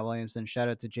out to Matt Williamson. Shout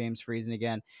out to James Friesen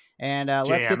again. And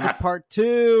let's get to JMF. part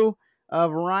 2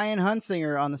 of Ryan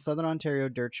Hunsinger on the Southern Ontario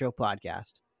Dirt Show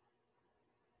podcast.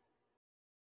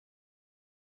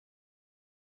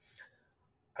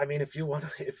 I mean, if you want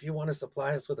to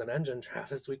supply us with an engine,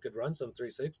 Travis, we could run some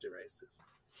 360 races.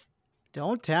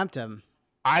 Don't tempt him.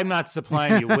 I'm not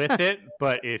supplying you with it,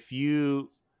 but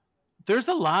there's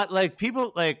a lot like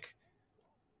people like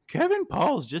Kevin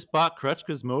Pauls just bought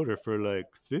Krutchka's motor for like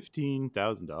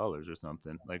 $15,000 or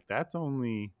something. Like that's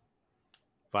only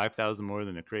 $5,000 more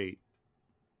than a crate.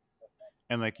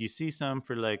 And like you see some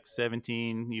for like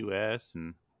 17 US,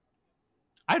 and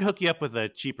I'd hook you up with a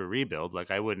cheaper rebuild.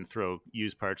 Like I wouldn't throw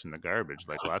used parts in the garbage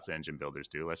like lots of engine builders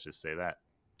do. Let's just say that.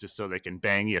 Just so they can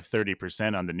bang you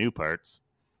 30% on the new parts.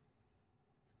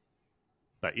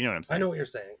 But you know what I'm saying? I know what you're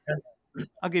saying.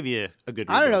 I'll give you a good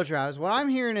rebuild. I don't know, Travis. What I'm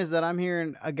hearing is that I'm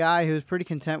hearing a guy who's pretty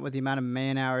content with the amount of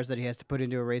man hours that he has to put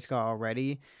into a race car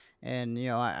already. And, you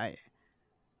know,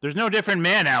 There's no different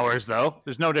man hours, though.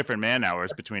 There's no different man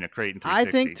hours between a crate and 360.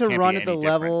 I think to Can't run be at the any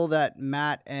level that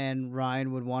Matt and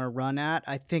Ryan would want to run at,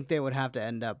 I think they would have to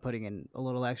end up putting in a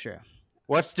little extra.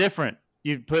 What's different?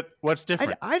 What's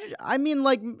different? I mean,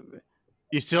 like,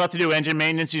 you still have to do engine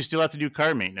maintenance. You still have to do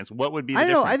car maintenance. What would be the I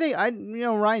don't know. difference? I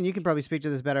think Ryan, you can probably speak to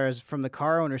this better as from the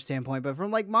car owner standpoint, but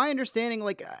from like my understanding,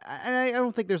 like I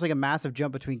don't think there's like a massive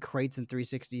jump between crates and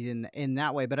 360s in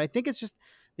that way. But I think it's just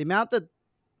the amount that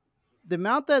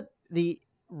the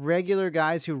regular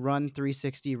guys who run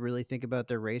 360 really think about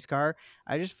their race car.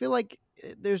 I just feel like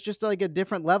there's just like a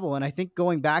different level. And I think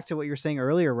going back to what you were saying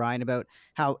earlier, Ryan, about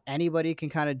how anybody can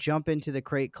kind of jump into the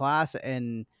crate class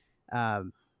and,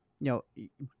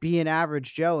 be an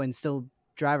average Joe and still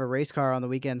drive a race car on the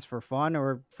weekends for fun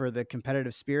or for the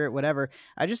competitive spirit, whatever.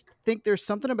 I just think there's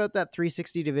something about that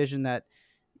 360 division that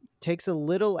takes a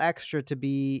little extra to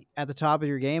be at the top of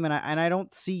your game, and I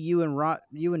don't see you and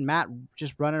Matt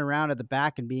just running around at the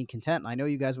back and being content. I know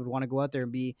you guys would want to go out there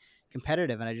and be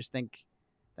competitive, and I just think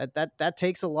that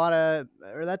takes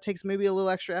that takes maybe a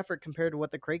little extra effort compared to what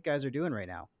the crate guys are doing right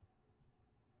now.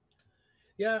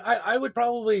 Yeah, I would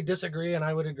probably disagree, and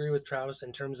I would agree with Travis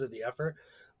in terms of the effort.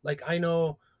 Like I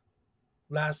know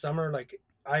last summer, like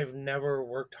I've never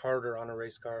worked harder on a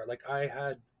race car. Like I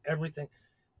had everything.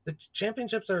 The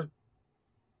championships they're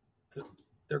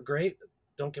great.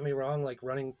 Don't get me wrong. Like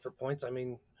running for points, I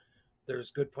mean,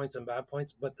 there's good points and bad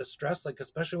points, but the stress, like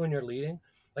especially when you're leading,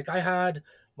 like I had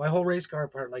my whole race car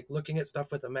apart, like looking at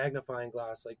stuff with a magnifying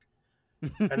glass, like,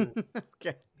 and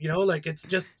Okay. like it's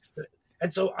just,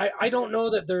 and so I don't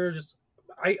know that there's,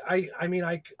 I mean,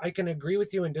 I can agree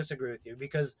with you and disagree with you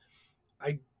because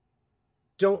I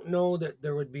don't know that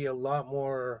there would be a lot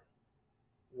more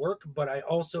work, but I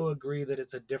also agree that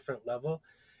it's a different level.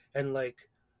 And like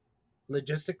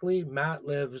logistically, Matt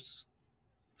lives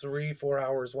 3-4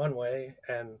 hours one way,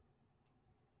 and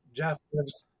Jeff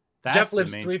lives That's the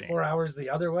main 3-4 hours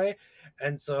the other way,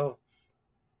 and so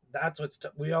that's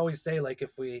we always say, like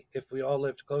if we all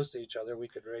lived close to each other, we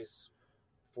could race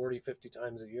 40-50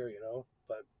 times a year,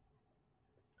 but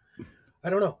I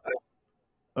don't know.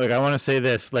 Look, I want to say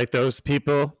this: like those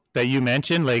people that you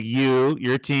mentioned, like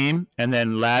your team, and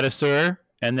then Ladisseur,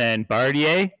 and then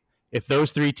Bardier. If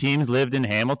those three teams lived in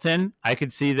Hamilton, I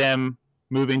could see them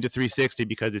moving to 360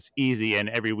 because it's easy and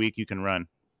every week you can run,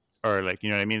 or like you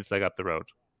know what I mean. It's like up the road,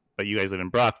 but you guys live in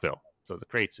Brockville, so the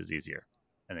crates is easier,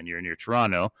 and then you're near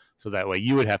Toronto, so that way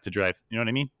you would have to drive. You know what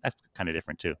I mean? That's kind of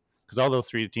different too. Because all those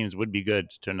three teams would be good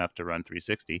enough to run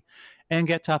 360 and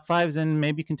get top fives and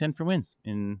maybe contend for wins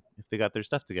if they got their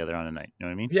stuff together on a night. You know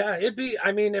what I mean? Yeah, it'd be.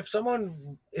 I mean, if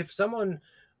someone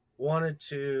wanted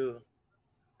to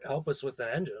help us with an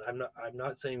engine, I'm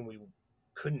not saying we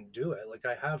couldn't do it. Like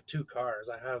I have 2 cars.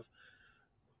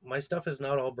 My stuff is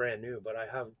not all brand new, but I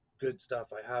have good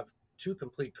stuff. I have 2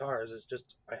 complete cars. It's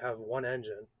just I have 1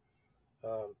 engine.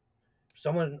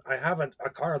 I have a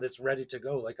car that's ready to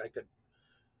go. Like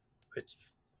it's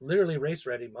literally race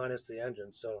ready minus the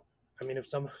engine. So I mean, if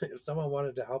someone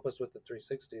wanted to help us with the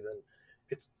 360, then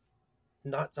it's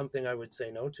not something I would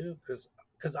say no to because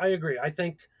I agree. I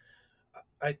think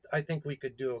we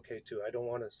could do okay too. I don't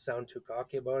want to sound too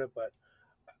cocky about it, but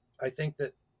I think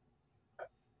that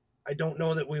I don't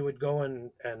know that we would go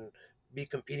and be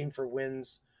competing for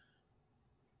wins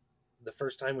the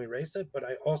first time we race it, but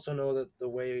I also know that the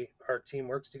way our team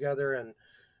works together, and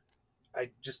I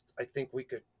think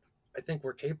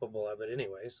we're capable of it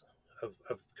anyways,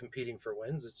 of competing for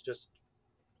wins. It's just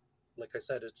like I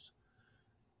said, it's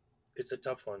a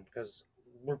tough one because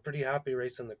we're pretty happy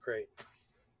racing the crate.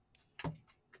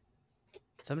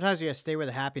 Sometimes you gotta stay where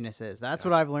the happiness is. That's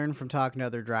what I've learned from talking to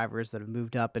other drivers that have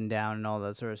moved up and down and all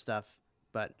that sort of stuff.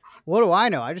 But what do I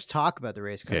know? I just talk about the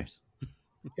race Okay. cars.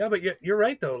 Yeah, but you're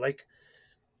right though. Like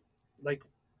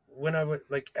when I would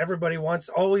like everybody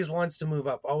always wants to move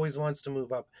up, always wants to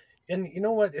move up. And you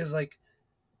know what is like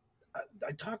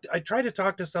I try to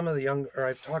talk to some of the young, or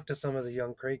I've talked to some of the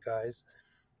young crate guys,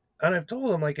 and I've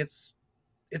told them like it's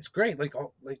great, like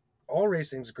all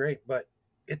racing's great, but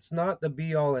it's not the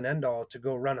be all and end all to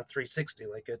go run a 360.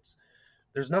 Like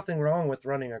there's nothing wrong with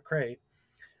running a crate,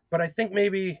 but I think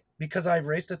maybe because I've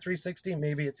raced a 360,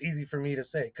 maybe it's easy for me to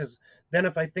say. Because then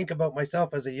if I think about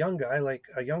myself as a young guy, like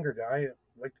a younger guy,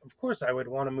 like of course I would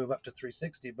want to move up to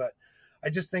 360, but I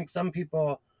just think some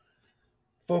people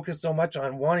focus so much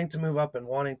on wanting to move up and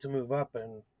wanting to move up,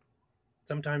 and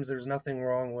sometimes there's nothing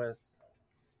wrong with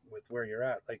where you're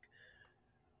at. Like,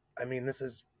 I mean, this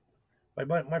is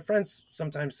my friends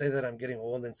sometimes say that I'm getting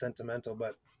old and sentimental,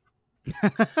 but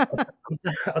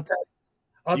I'll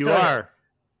tell You you, are.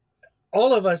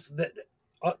 all of us that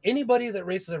anybody that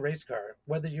races a race car,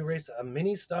 whether you race a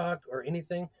mini stock or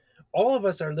anything, all of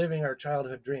us are living our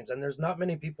childhood dreams, and there's not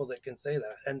many people that can say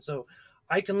that. And so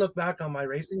I can look back on my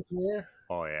racing career.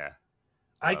 Oh yeah.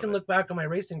 I Love can it. look back on my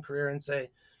racing career and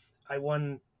say I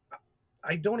won.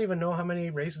 I don't even know how many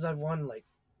races I've won. Like,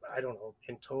 I don't know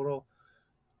in total.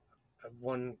 I've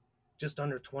won just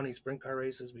under 20 sprint car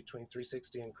races between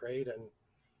 360 and crate. And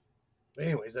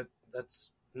anyways,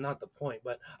 that's not the point.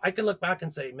 But I can look back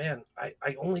and say, man,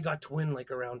 I only got to win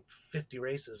like around 50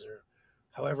 races or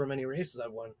however many races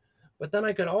I've won. But then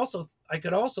I could also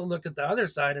look at the other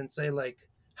side and say, like,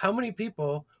 how many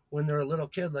people when they're a little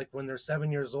kid, like when they're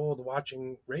 7 years old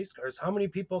watching race cars, how many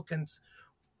people can,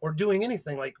 or doing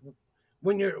anything, like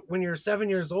when you're 7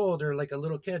 years old or like a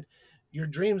little kid, your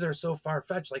dreams are so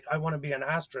far-fetched, like I want to be an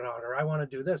astronaut or I want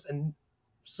to do this, and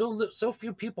so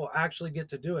few people actually get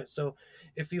to do it. So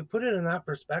if you put it in that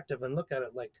perspective and look at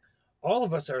it, like all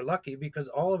of us are lucky because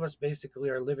all of us basically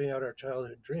are living out our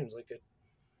childhood dreams. Like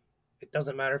it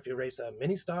doesn't matter if you race a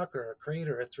mini stock or a crate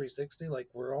or a 360, like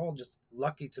we're all just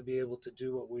lucky to be able to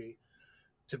do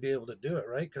to be able to do it,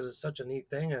 right? Because it's such a neat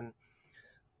thing. And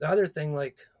the other thing,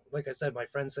 like I said, my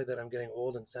friends say that I'm getting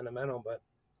old and sentimental, but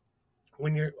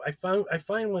I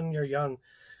find when you're young,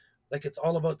 like it's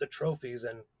all about the trophies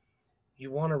and you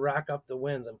want to rack up the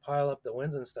wins and pile up the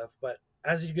wins and stuff. But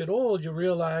as you get old, you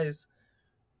realize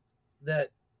that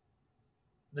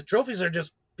the trophies are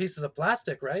just pieces of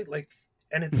plastic, right? Like,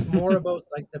 and it's more about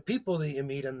like the people that you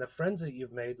meet and the friends that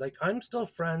you've made. Like I'm still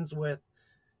friends with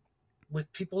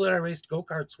people that I raced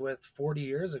go-karts with 40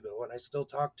 years ago, and I still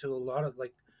talk to a lot of,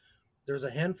 like, there's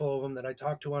a handful of them that I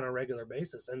talk to on a regular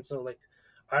basis. And so like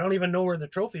I don't even know where the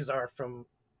trophies are from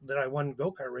that I won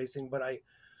go-kart racing, but I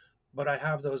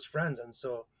have those friends. And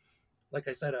so like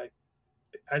I said, I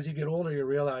as you get older you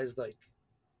realize like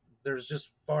there's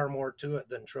just far more to it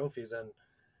than trophies. And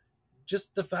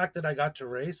just the fact that I got to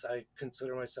race, I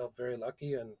consider myself very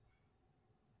lucky. And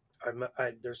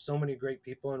there's so many great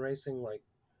people in racing. Like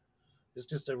it's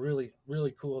just a really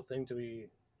really cool thing to be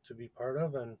part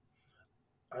of. And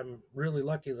I'm really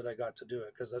lucky that I got to do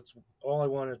it because that's all I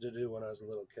wanted to do when I was a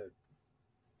little kid.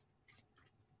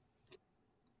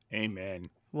 Amen.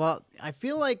 Well, I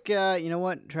feel like you know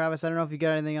what, Travis. I don't know if you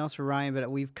got anything else for Ryan, but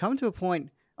we've come to a point.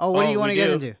 Oh, what do you want to get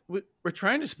into? We're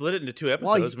trying to split it into two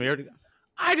Well, episodes.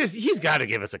 He's got to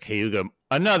give us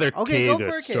another Okay, go for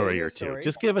Cayuga a story Cayuga or two. story.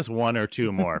 Just give us one or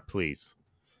two more, please.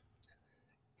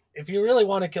 If you really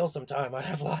want to kill some time, I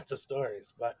have lots of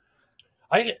stories. But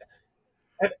hey,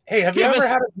 have you Give ever us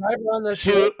had a driver on this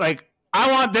show? Like,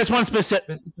 I want this one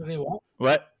Specifically, what?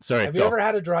 What? Sorry. Have you ever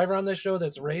had a driver on this show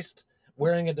that's raced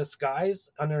wearing a disguise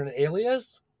under an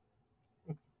alias?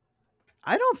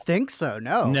 I don't think so.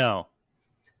 No. No.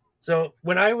 So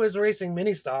when I was racing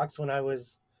mini stocks when I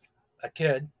was a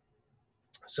kid,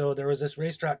 so there was this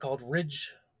racetrack called the Ridge,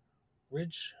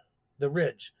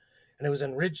 and it was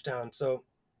in Ridgetown. So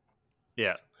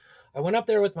Yeah. I went up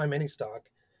there with my mini stock,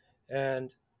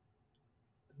 and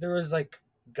there was like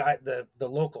the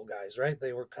local guys, right?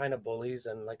 They were kind of bullies,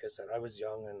 and like I said, I was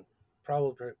young and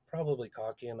probably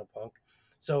cocky and a punk.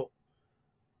 So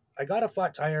I got a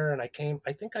flat tire, and I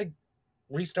think I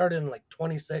restarted in like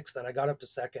 26th, and I got up to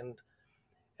second,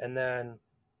 and then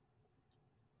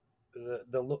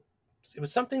it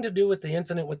was something to do with the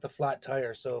incident with the flat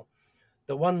tire. So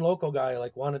the one local guy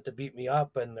like wanted to beat me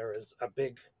up, and there was a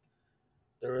big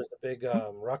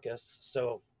ruckus.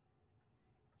 So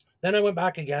then I went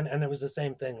back again, and it was the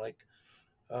same thing. Like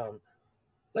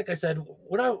like I said,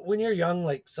 when you're young,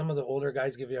 like some of the older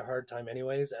guys give you a hard time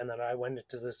anyways, and then I went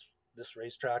into this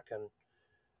racetrack and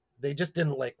they just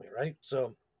didn't like me, right?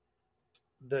 So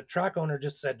the track owner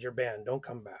just said, "You're banned. Don't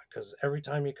come back because every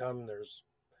time you come, there's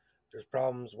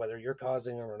problems, whether you're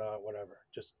causing them or not, whatever.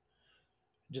 Just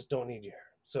don't need you here."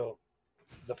 So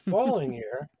the following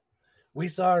year, we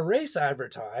saw a race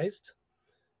advertised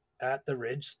at the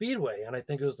Ridge Speedway, and I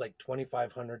think it was like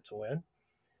 2,500 to win.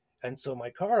 And so my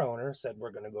car owner said,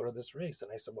 "We're going to go to this race,"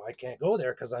 and I said, "Well, I can't go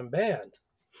there because I'm banned."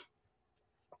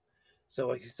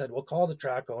 So he said, "We'll call the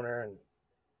track owner," and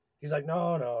he's like,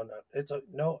 "No, no, no,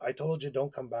 no. I told you,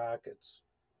 don't come back. It's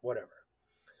whatever."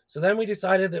 So then we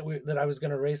decided that I was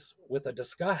going to race with a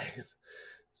disguise.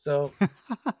 So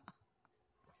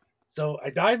I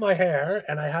dyed my hair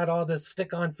and I had all this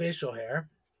stick-on facial hair,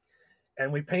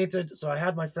 and we painted. So I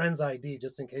had my friend's ID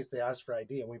just in case they asked for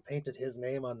ID, and we painted his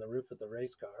name on the roof of the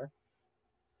race car.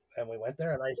 And we went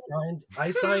there, and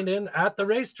I signed in at the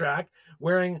racetrack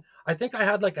wearing. I think I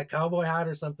had like a cowboy hat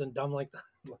or something dumb like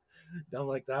that, dumb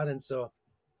like that. And so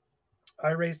I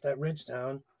raced at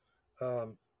Ridgetown,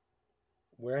 um,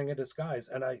 wearing a disguise,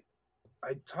 and I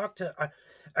talked to.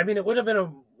 I mean,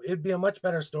 it'd be a much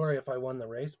better story if I won the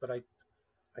race, but I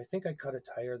think I cut a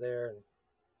tire there, and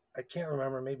I can't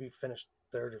remember. Maybe finished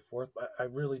third or fourth. But I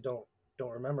really don't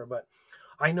remember. But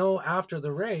I know after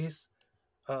the race,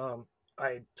 um,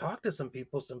 I talked to some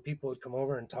people. Some people would come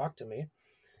over and talk to me,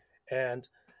 and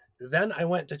then I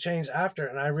went to change after,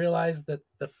 and I realized that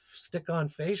the stick-on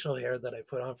facial hair that I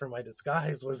put on for my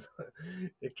disguise was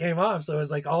it came off, so it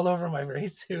was like all over my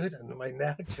race suit and my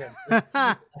neck,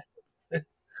 and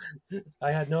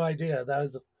I had no idea. That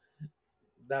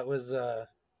was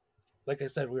like I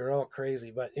said, we were all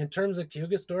crazy. But in terms of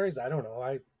Cuga stories, I don't know.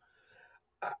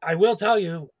 I will tell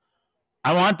you,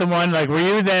 I want the one like, were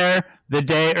you there the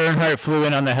day Earnhardt flew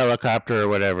in on the helicopter or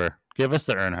whatever? Give us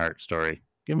the Earnhardt story.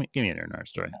 Give me an Earnhardt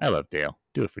story. I love Dale.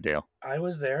 Do it for Dale. I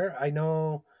was there. I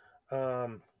know.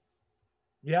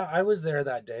 Yeah, I was there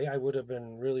that day. I would have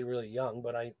been really, really young,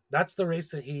 but that's the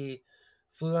race that he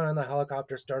flew on the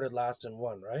helicopter, started last and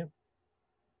won, right?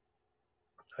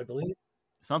 I believe.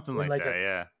 Something With like like that, a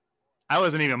yeah. I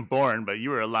wasn't even born, but you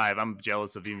were alive. I'm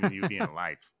jealous of you being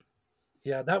alive.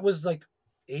 Yeah, that was like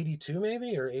 82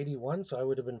 maybe or 81, so I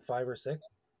would have been 5 or 6.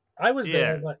 I was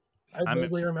there, Yeah. but I I'm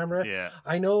vaguely remember it. yeah.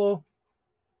 I know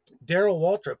Daryl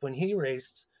Waltrip when he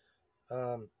raced.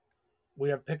 Um, we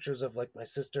have pictures of like my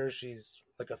sister. She's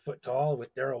like a foot tall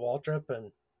with Daryl Waltrip,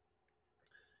 and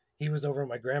he was over at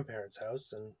my grandparents'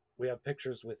 house, and we have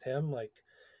pictures with him. Like,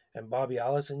 and Bobby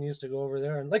Allison used to go over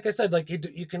there, and like I said, like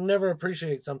you can never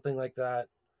appreciate something like that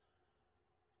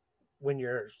when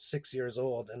you're 6 years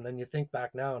old, and then you think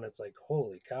back now, and it's like,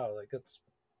 holy cow, like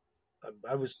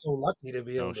I was so lucky to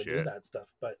be No able to do shit. that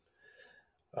stuff. But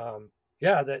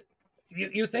yeah, that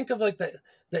you think of like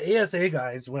the ASA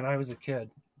guys when I was a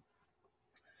kid.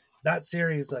 That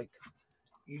series, like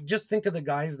you just think of the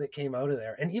guys that came out of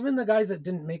there, and even the guys that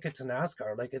didn't make it to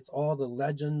NASCAR. Like it's all the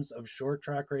legends of short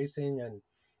track racing, and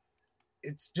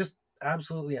it's just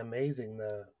absolutely amazing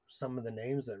the some of the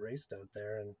names that raced out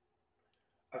there. And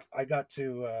I got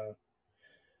to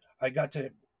I got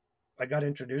to I got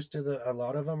introduced to a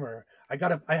lot of them, or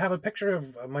I have a picture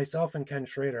of myself and Ken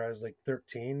Schrader. I was like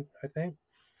 13, I think.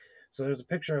 So there's a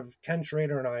picture of Ken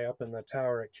Schrader and I up in the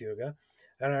tower at Cuga,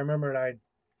 and I remember I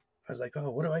was like, oh,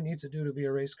 what do I need to do to be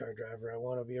a race car driver? I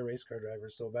want to be a race car driver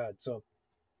so bad. So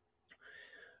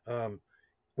um,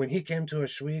 when he came to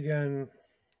Oswego,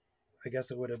 I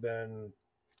guess it would have been,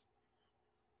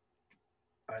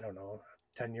 I don't know,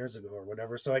 10 years ago or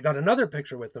whatever. So I got another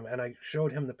picture with him, and I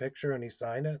showed him the picture and he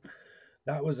signed it.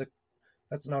 That was a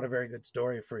That's not a very good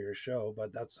story for your show,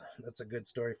 but that's a good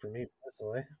story for me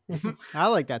personally. I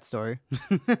like that story.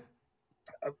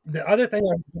 The other thing,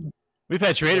 We've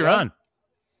had Schrader what? on.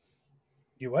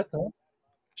 You what? Sorry?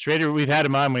 Schrader, we've had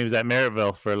him on when he was at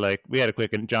Merrittville for like, we had a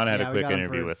quick, John had a Yeah, we quick got him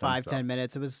interview for with five, him. 10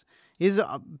 minutes. He's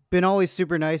been always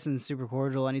super nice and super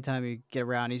cordial anytime you get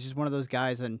around. He's just one of those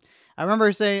guys. And I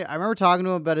remember talking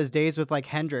to him about his days with like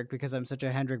Hendrick, because I'm such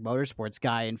a Hendrick Motorsports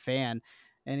guy and fan.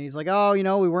 And he's like, oh,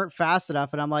 we weren't fast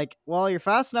enough. And I'm like, well, you're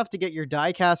fast enough to get your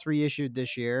diecast reissued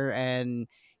this year. And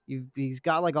he's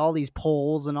got like all these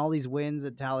poles and all these wins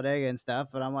at Talladega and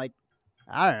stuff. And I'm like,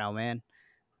 I don't know, man.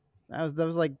 That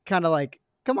was like kind of like,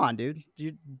 come on, dude.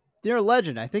 You're a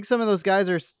legend. I think some of those guys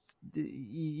are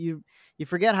you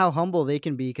forget how humble they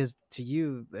can be, because to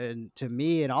you and to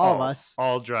me and all of us,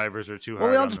 All drivers are too well,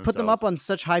 hard we all on just put them up themselves. on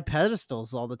such high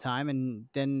pedestals all the time, and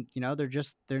then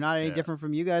they're not any Yeah. different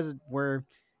from you guys, where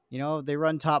they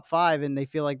run top 5 and they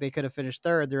feel like they could have finished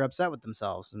third. They're upset with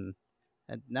themselves, and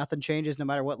And nothing changes no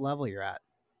matter what level you're at.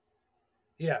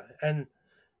 Yeah, and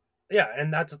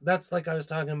that's like I was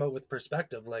talking about with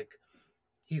perspective. Like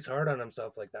he's hard on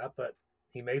himself like that, but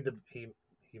he made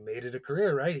it a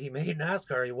career, right? He made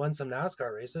NASCAR. He won some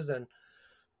NASCAR races, and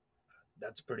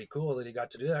that's pretty cool that he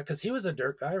got to do that because he was a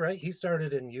dirt guy, right? He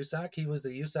started in USAC. He was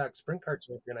the USAC sprint car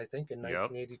champion, I think, in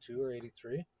Yep. 1982 or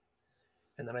 83.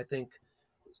 And then I think,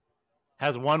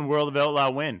 Has one World of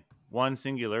Outlaw win, one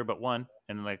singular, but one,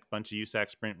 and like a bunch of USAC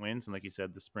sprint wins, and like you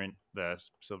said, the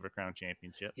Silver Crown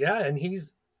Championship. yeah, and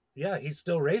he's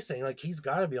still racing. Like he's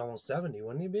got to be almost 70,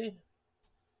 wouldn't he be?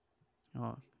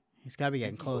 Oh, he's got to be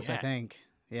getting close, I Yeah. think.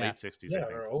 Yeah. Late 60s, I Yeah,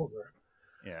 think. or over.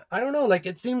 Yeah. I don't know. Like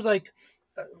it seems like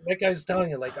I was telling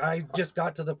you, like I just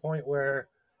got to the point where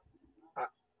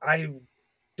I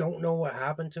don't know what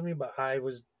happened to me, but I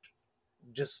was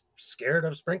just scared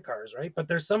of sprint cars, right? But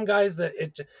there's some guys that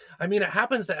I mean, it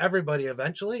happens to everybody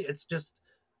eventually. It's just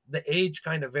the age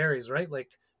kind of varies, right?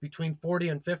 Like between 40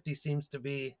 and 50 seems to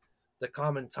be the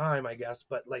common time, I guess.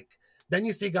 But like then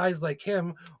you see guys like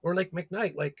him or like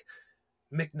McKnight, like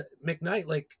McKnight,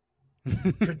 like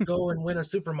could go and win a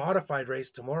super modified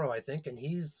race tomorrow, I think, and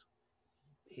he's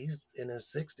in his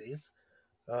 60s,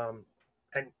 um,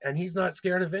 and he's not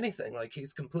scared of anything. Like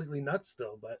he's completely nuts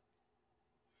still, but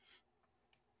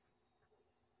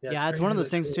yeah, Yeah, it's one of those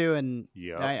things true. too, and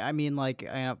Yep. I mean, like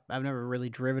I've never really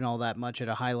driven all that much at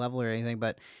a high level or anything,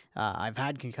 but I've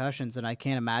had concussions, and I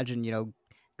can't imagine,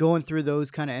 going through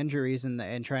those kind of injuries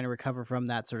and trying to recover from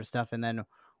that sort of stuff, and then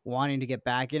wanting to get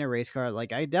back in a race car.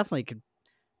 Like I definitely could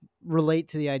relate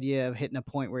to the idea of hitting a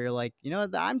point where you're like,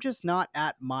 I'm just not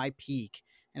at my peak,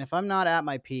 and if I'm not at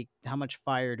my peak, how much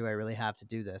fire do I really have to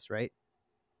do this, right?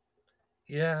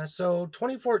 Yeah, so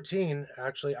 2014,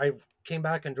 actually, I came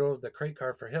back and drove the crate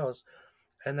car for Hills,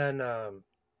 and then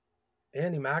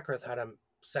Andy Mackworth had a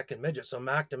second midget. So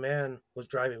Mac DeMann was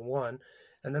driving one,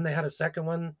 and then they had a second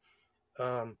one.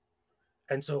 Um,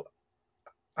 and so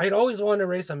I'd always wanted to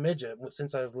race a midget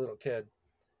since I was a little kid,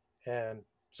 and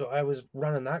so I was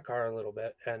running that car a little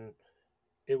bit, and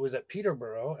it was at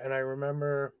Peterborough, and I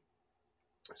remember,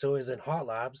 so it was in Hot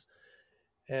Labs,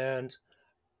 and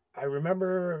I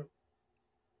remember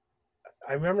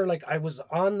like I was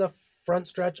on the front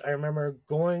stretch. I remember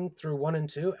going through 1 and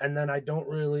 2, and then I don't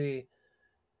really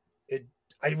it.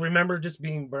 I remember just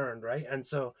being burned, right? And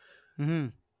so Mm-hmm.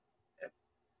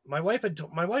 my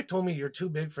wife told me, you're too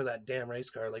big for that damn race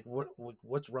car. Like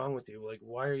what's wrong with you? Like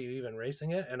why are you even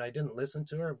racing it? And I didn't listen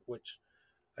to her, which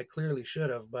I clearly should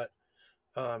have. But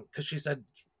because she said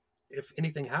if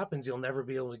anything happens, you'll never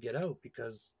be able to get out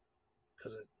because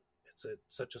it's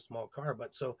such a small car.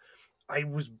 But so I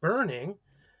was burning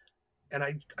and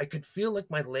I could feel like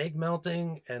my leg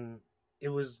melting, and it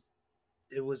was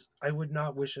I would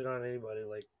not wish it on anybody.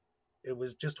 Like it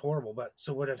was just horrible. But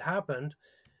so what had happened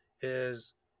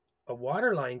is a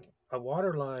water line,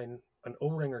 an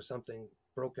O-ring or something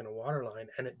broke in a water line,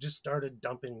 and it just started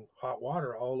dumping hot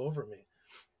water all over me,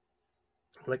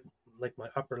 like my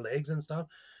upper legs and stuff.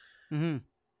 Mm-hmm.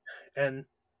 And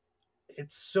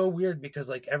it's so weird because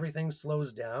like everything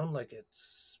slows down. Like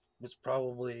was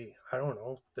probably, I don't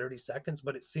know, 30 seconds,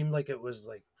 but it seemed like it was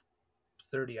like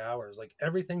 30 hours. Like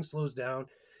everything slows down.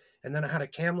 And then I had a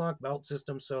cam lock belt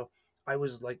system, so I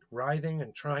was like writhing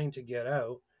and trying to get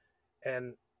out,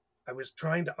 and I was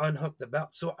trying to unhook the belt.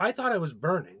 So I thought I was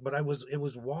burning, but it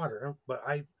was water, but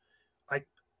I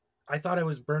I thought I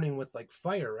was burning with like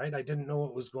fire, right? I didn't know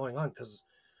what was going on because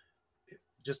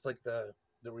just like the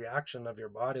reaction of your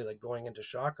body, like going into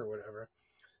shock or whatever.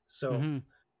 So Mm-hmm.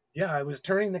 yeah, I was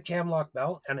turning the cam lock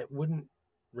belt and it wouldn't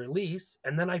release.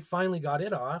 And then I finally got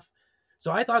it off.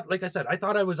 So I thought, like I said, I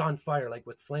thought I was on fire, like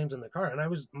with flames in the car.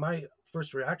 And my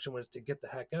first reaction was to get the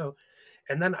heck out.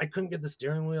 And then I couldn't get the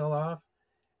steering wheel off.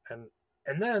 And,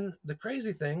 and then the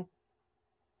crazy thing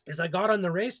is I got on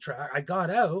the racetrack, I got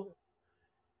out,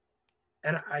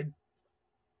 and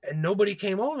and nobody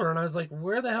came over. And I was like,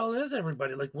 where the hell is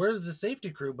everybody? Like, where's the safety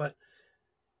crew? But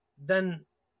then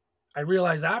I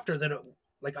realized after that,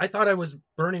 like I thought I was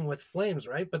burning with flames,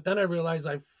 right? But then I realized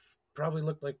I probably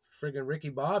looked like friggin' Ricky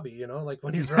Bobby, like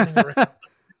when he's running around,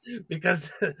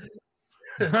 because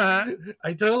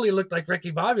I totally looked like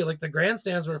Ricky Bobby. Like the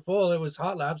grandstands were full, it was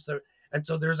hot laps there, and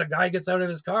so there's a guy gets out of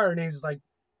his car and he's like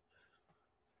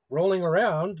rolling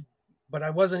around, but I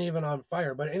wasn't even on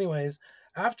fire. But anyways,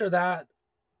 after that,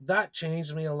 that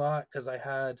changed me a lot because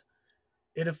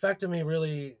it affected me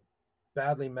really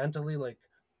badly mentally. Like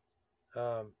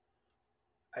um,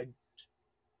 I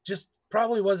just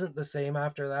probably wasn't the same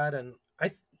after that. And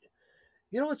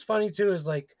what's funny too is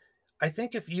like I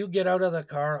think if you get out of the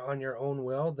car on your own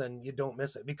will, then you don't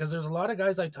miss it, because there's a lot of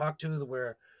guys I talk to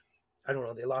where, I don't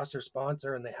know, they lost their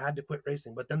sponsor and they had to quit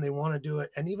racing, but then they want to do it.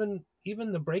 And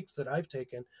even the breaks that I've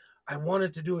taken, I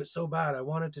wanted to do it so bad. I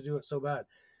wanted to do it so bad.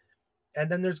 And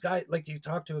then there's guy, like, you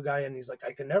talk to a guy and he's like,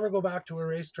 I can never go back to a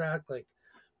racetrack. Like,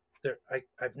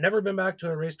 I've never been back to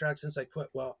a racetrack since I quit.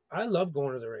 Well, I love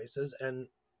going to the races, and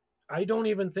I don't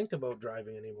even think about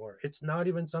driving anymore. It's not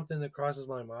even something that crosses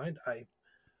my mind.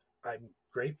 I'm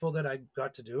grateful that I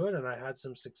got to do it and I had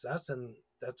some success, and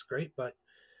that's great. But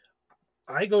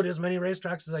I go to as many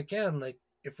racetracks as I can. Like,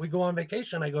 if we go on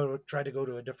vacation, I try to go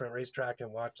to a different racetrack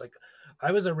and watch. Like,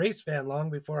 I was a race fan long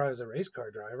before I was a race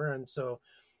car driver, and so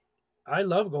I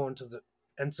love going to the.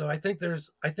 And so I think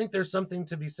there's something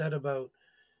to be said about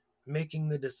making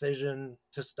the decision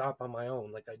to stop on my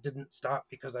own. Like, I didn't stop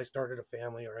because I started a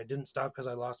family, or I didn't stop because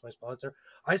I lost my sponsor.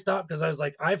 I stopped because I was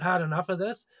like, I've had enough of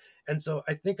this. And so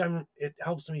I think it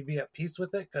helps me be at peace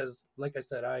with it, because like I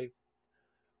said,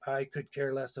 I could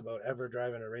care less about ever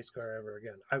driving a race car ever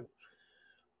again.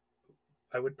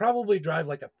 I would probably drive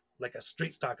like a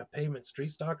street stock, a pavement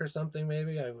street stock or something.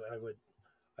 Maybe I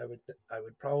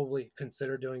would probably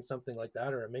consider doing something like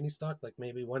that, or a mini stock, like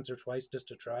maybe once or twice just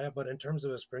to try it. But in terms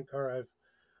of a sprint car,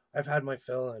 I've had my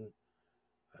fill, and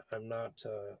I'm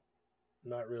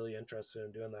not really interested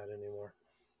in doing that anymore.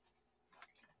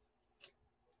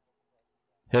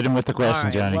 Hit him with the All question,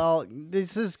 right. Johnny. Well,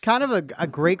 this is kind of a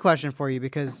great question for you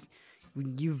because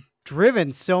you've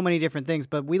driven so many different things.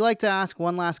 But we like to ask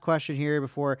one last question here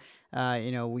before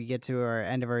we get to our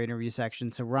end of our interview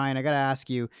section. So Ryan, I got to ask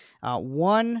you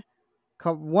one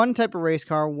type of race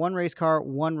car, one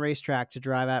racetrack to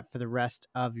drive at for the rest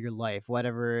of your life,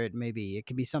 whatever it may be. It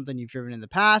can be something you've driven in the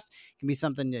past. It can be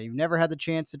something that you've never had the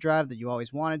chance to drive that you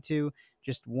always wanted to.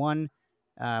 Just one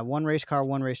race car,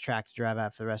 one racetrack to drive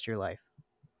at for the rest of your life.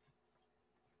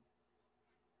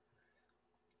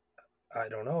 I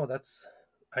don't know.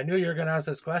 I knew you were going to ask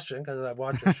this question because I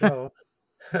watch your show,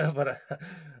 but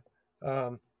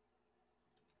um,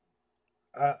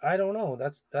 I don't know.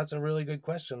 That's a really good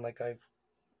question. Like, I've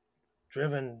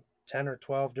driven 10 or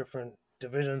 12 different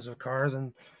divisions of cars,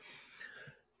 and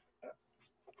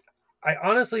I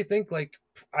honestly think, like,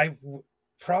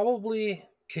 probably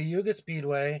Cayuga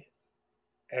Speedway,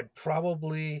 and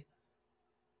probably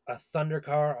a Thunder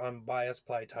car on bias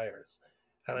ply tires.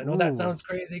 And I know that Ooh. sounds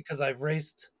crazy because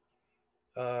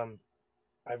um,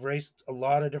 I've raced a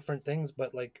lot of different things,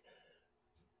 but like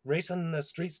racing the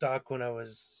street stock when I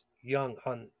was young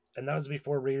and that was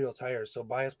before radial tires, so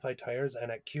bias ply tires,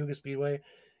 and at Cayuga Speedway,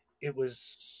 it was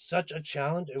such a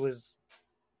challenge. It was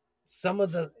some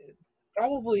of the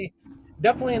probably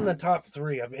definitely in the top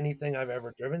three of anything I've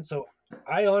ever driven. So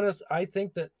I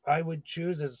think that I would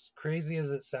choose, as crazy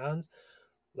as it sounds,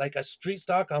 like a street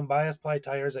stock on bias ply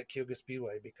tires at Cayuga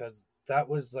Speedway, because that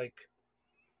was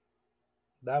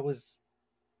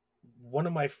one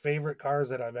of my favorite cars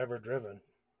that I've ever driven.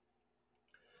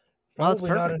 Well, that's Probably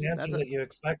not an perfect. answer that you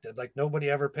expected. Like, nobody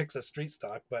ever picks a street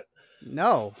stock, but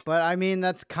No, but I mean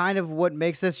that's kind of what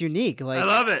makes this unique. I Like,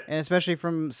 love it. and especially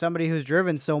from somebody who's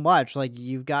driven so much, like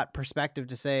you've got perspective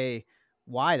to say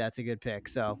why that's a good pick.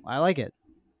 So I like it.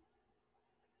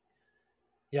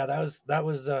 yeah, that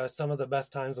was some of the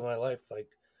best times of my life. Like,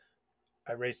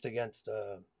 I raced against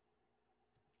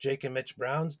Jake and Mitch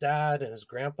Brown's dad and his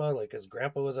grandpa. Like, his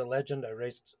grandpa was a legend. I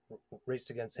raced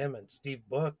against him and Steve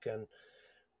Book, and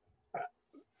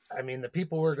I mean the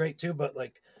people were great too. But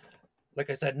like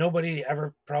I said, nobody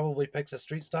ever probably picks a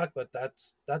street stock, but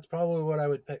that's probably what I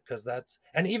would pick, because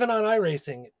and even on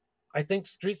iRacing, I think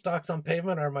street stocks on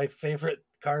pavement are my favorite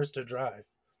cars to drive.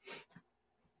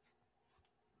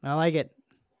 I like it.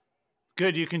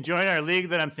 Good. You can join our league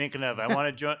that I'm thinking of. I want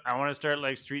to join. I want to start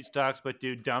like street stocks, but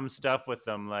do dumb stuff with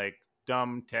them, like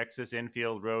dumb Texas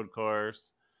infield road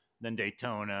course, then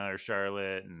Daytona or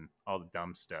Charlotte, and all the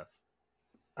dumb stuff.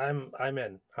 I'm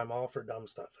in. I'm all for dumb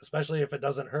stuff, especially if it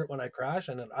doesn't hurt when I crash.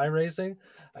 And in iRacing,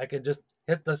 I can just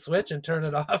hit the switch and turn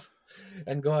it off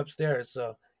and go upstairs.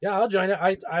 So yeah, I'll join it.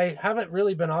 I haven't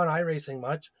really been on iRacing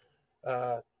much.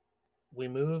 Uh, we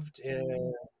moved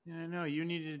in. Yeah, I know you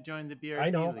needed to join the BRT I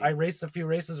know league. I raced a few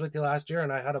races with you last year,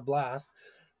 and I had a blast.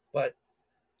 But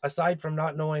aside from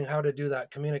not knowing how to do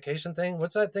that communication thing,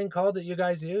 what's that thing called that you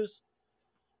guys use?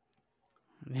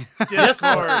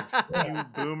 Discord, Yeah, you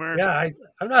boomer. yeah.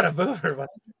 I'm not a boomer, but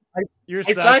I, You're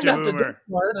I such signed a up to boomer.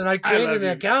 Discord and I I created love an you.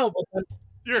 account, but then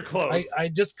You're close. I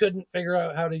just couldn't figure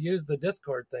out how to use the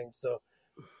Discord thing. So,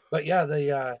 but yeah,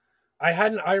 I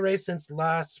hadn't iRaced since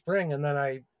last spring, and then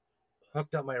I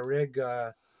hooked up my rig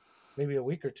maybe a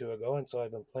week or two ago, and so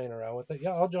I've been playing around with it.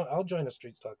 Yeah, I'll join a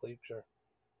street stock league, sure.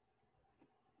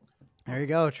 There you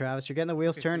go, Travis. You're getting the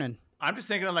wheels turning. I'm just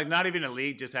thinking of like not even a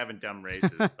league, just having dumb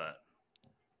races. But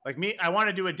like me, I want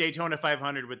to do a Daytona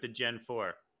 500 with the Gen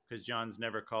 4 because John's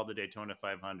never called the Daytona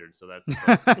 500, so that's the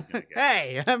closest he's gonna get.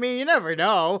 Hey, I mean, you never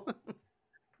know.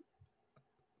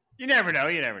 You never know.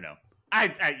 You never know.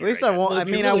 At least I won't. Well, I if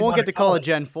you mean, I really won't wanna get to call call a it-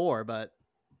 Gen 4, but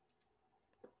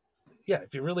Yeah,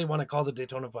 if you really want to call the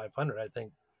Daytona 500, I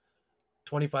think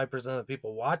 25% of the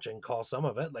people watching call some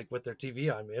of it, like with their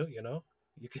TV on mute, you know?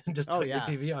 You can just put your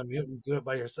TV on mute and do it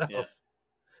by yourself. Yeah.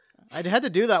 I had to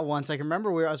do that once. I can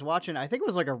remember I was watching, I think it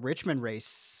was like a Richmond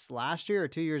race last year or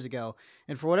 2 years ago.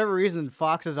 And for whatever reason,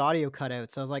 Fox's audio cut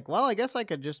out. So I was like, well, I guess I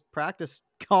could just practice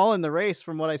calling the race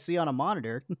from what I see on a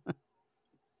monitor.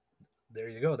 There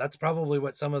you go. That's probably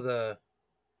what some of the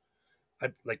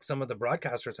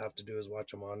broadcasters have to do is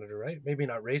watch a monitor, right? Maybe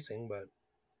not racing, but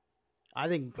I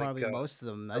think probably Like, most of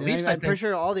them. at least I I'm pretty think-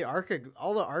 sure all the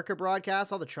ARCA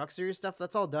broadcasts, all the Truck Series stuff,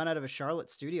 that's all done out of a Charlotte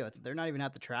studio. They're not even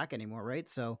at the track anymore, right?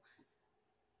 So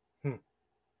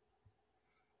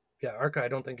yeah, ARCA, I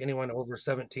don't think anyone over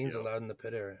 17 is Yeah. allowed in the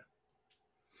pit area.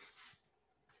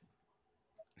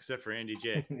 Except for Andy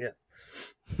J. Yeah.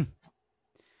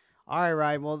 all right,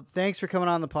 Ryan. Well, thanks for coming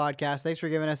on the podcast. Thanks for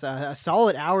giving us a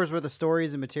solid hour's worth of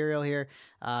stories and material here.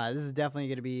 This is definitely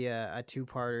going to be a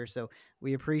two-parter, so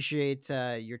we appreciate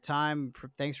your time.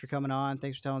 Thanks for coming on.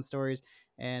 Thanks for telling stories,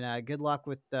 and good luck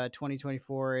with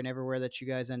 2024 and everywhere that you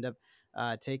guys end up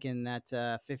taking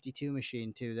that 52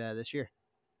 machine to this year.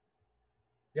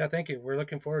 Yeah, thank you. We're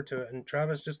looking forward to it. And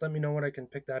Travis, just let me know when I can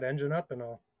pick that engine up and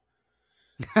I'll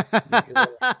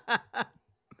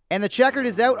And the checkered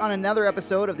is out on another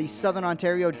episode of the Southern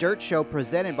Ontario Dirt Show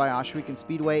presented by Ohsweken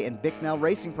Speedway and Bicknell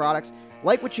Racing Products.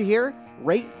 Like what you hear,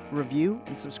 rate, review,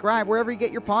 and subscribe wherever you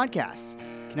get your podcasts.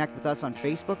 Connect with us on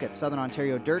Facebook at Southern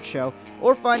Ontario Dirt Show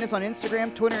or find us on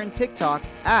Instagram, Twitter, and TikTok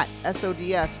at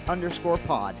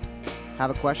SODS_pod. Have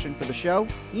a question for the show?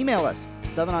 Email us,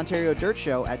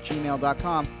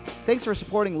 southernontariodirtshow@gmail.com. Thanks for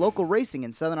supporting local racing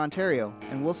in Southern Ontario,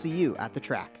 and we'll see you at the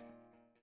track.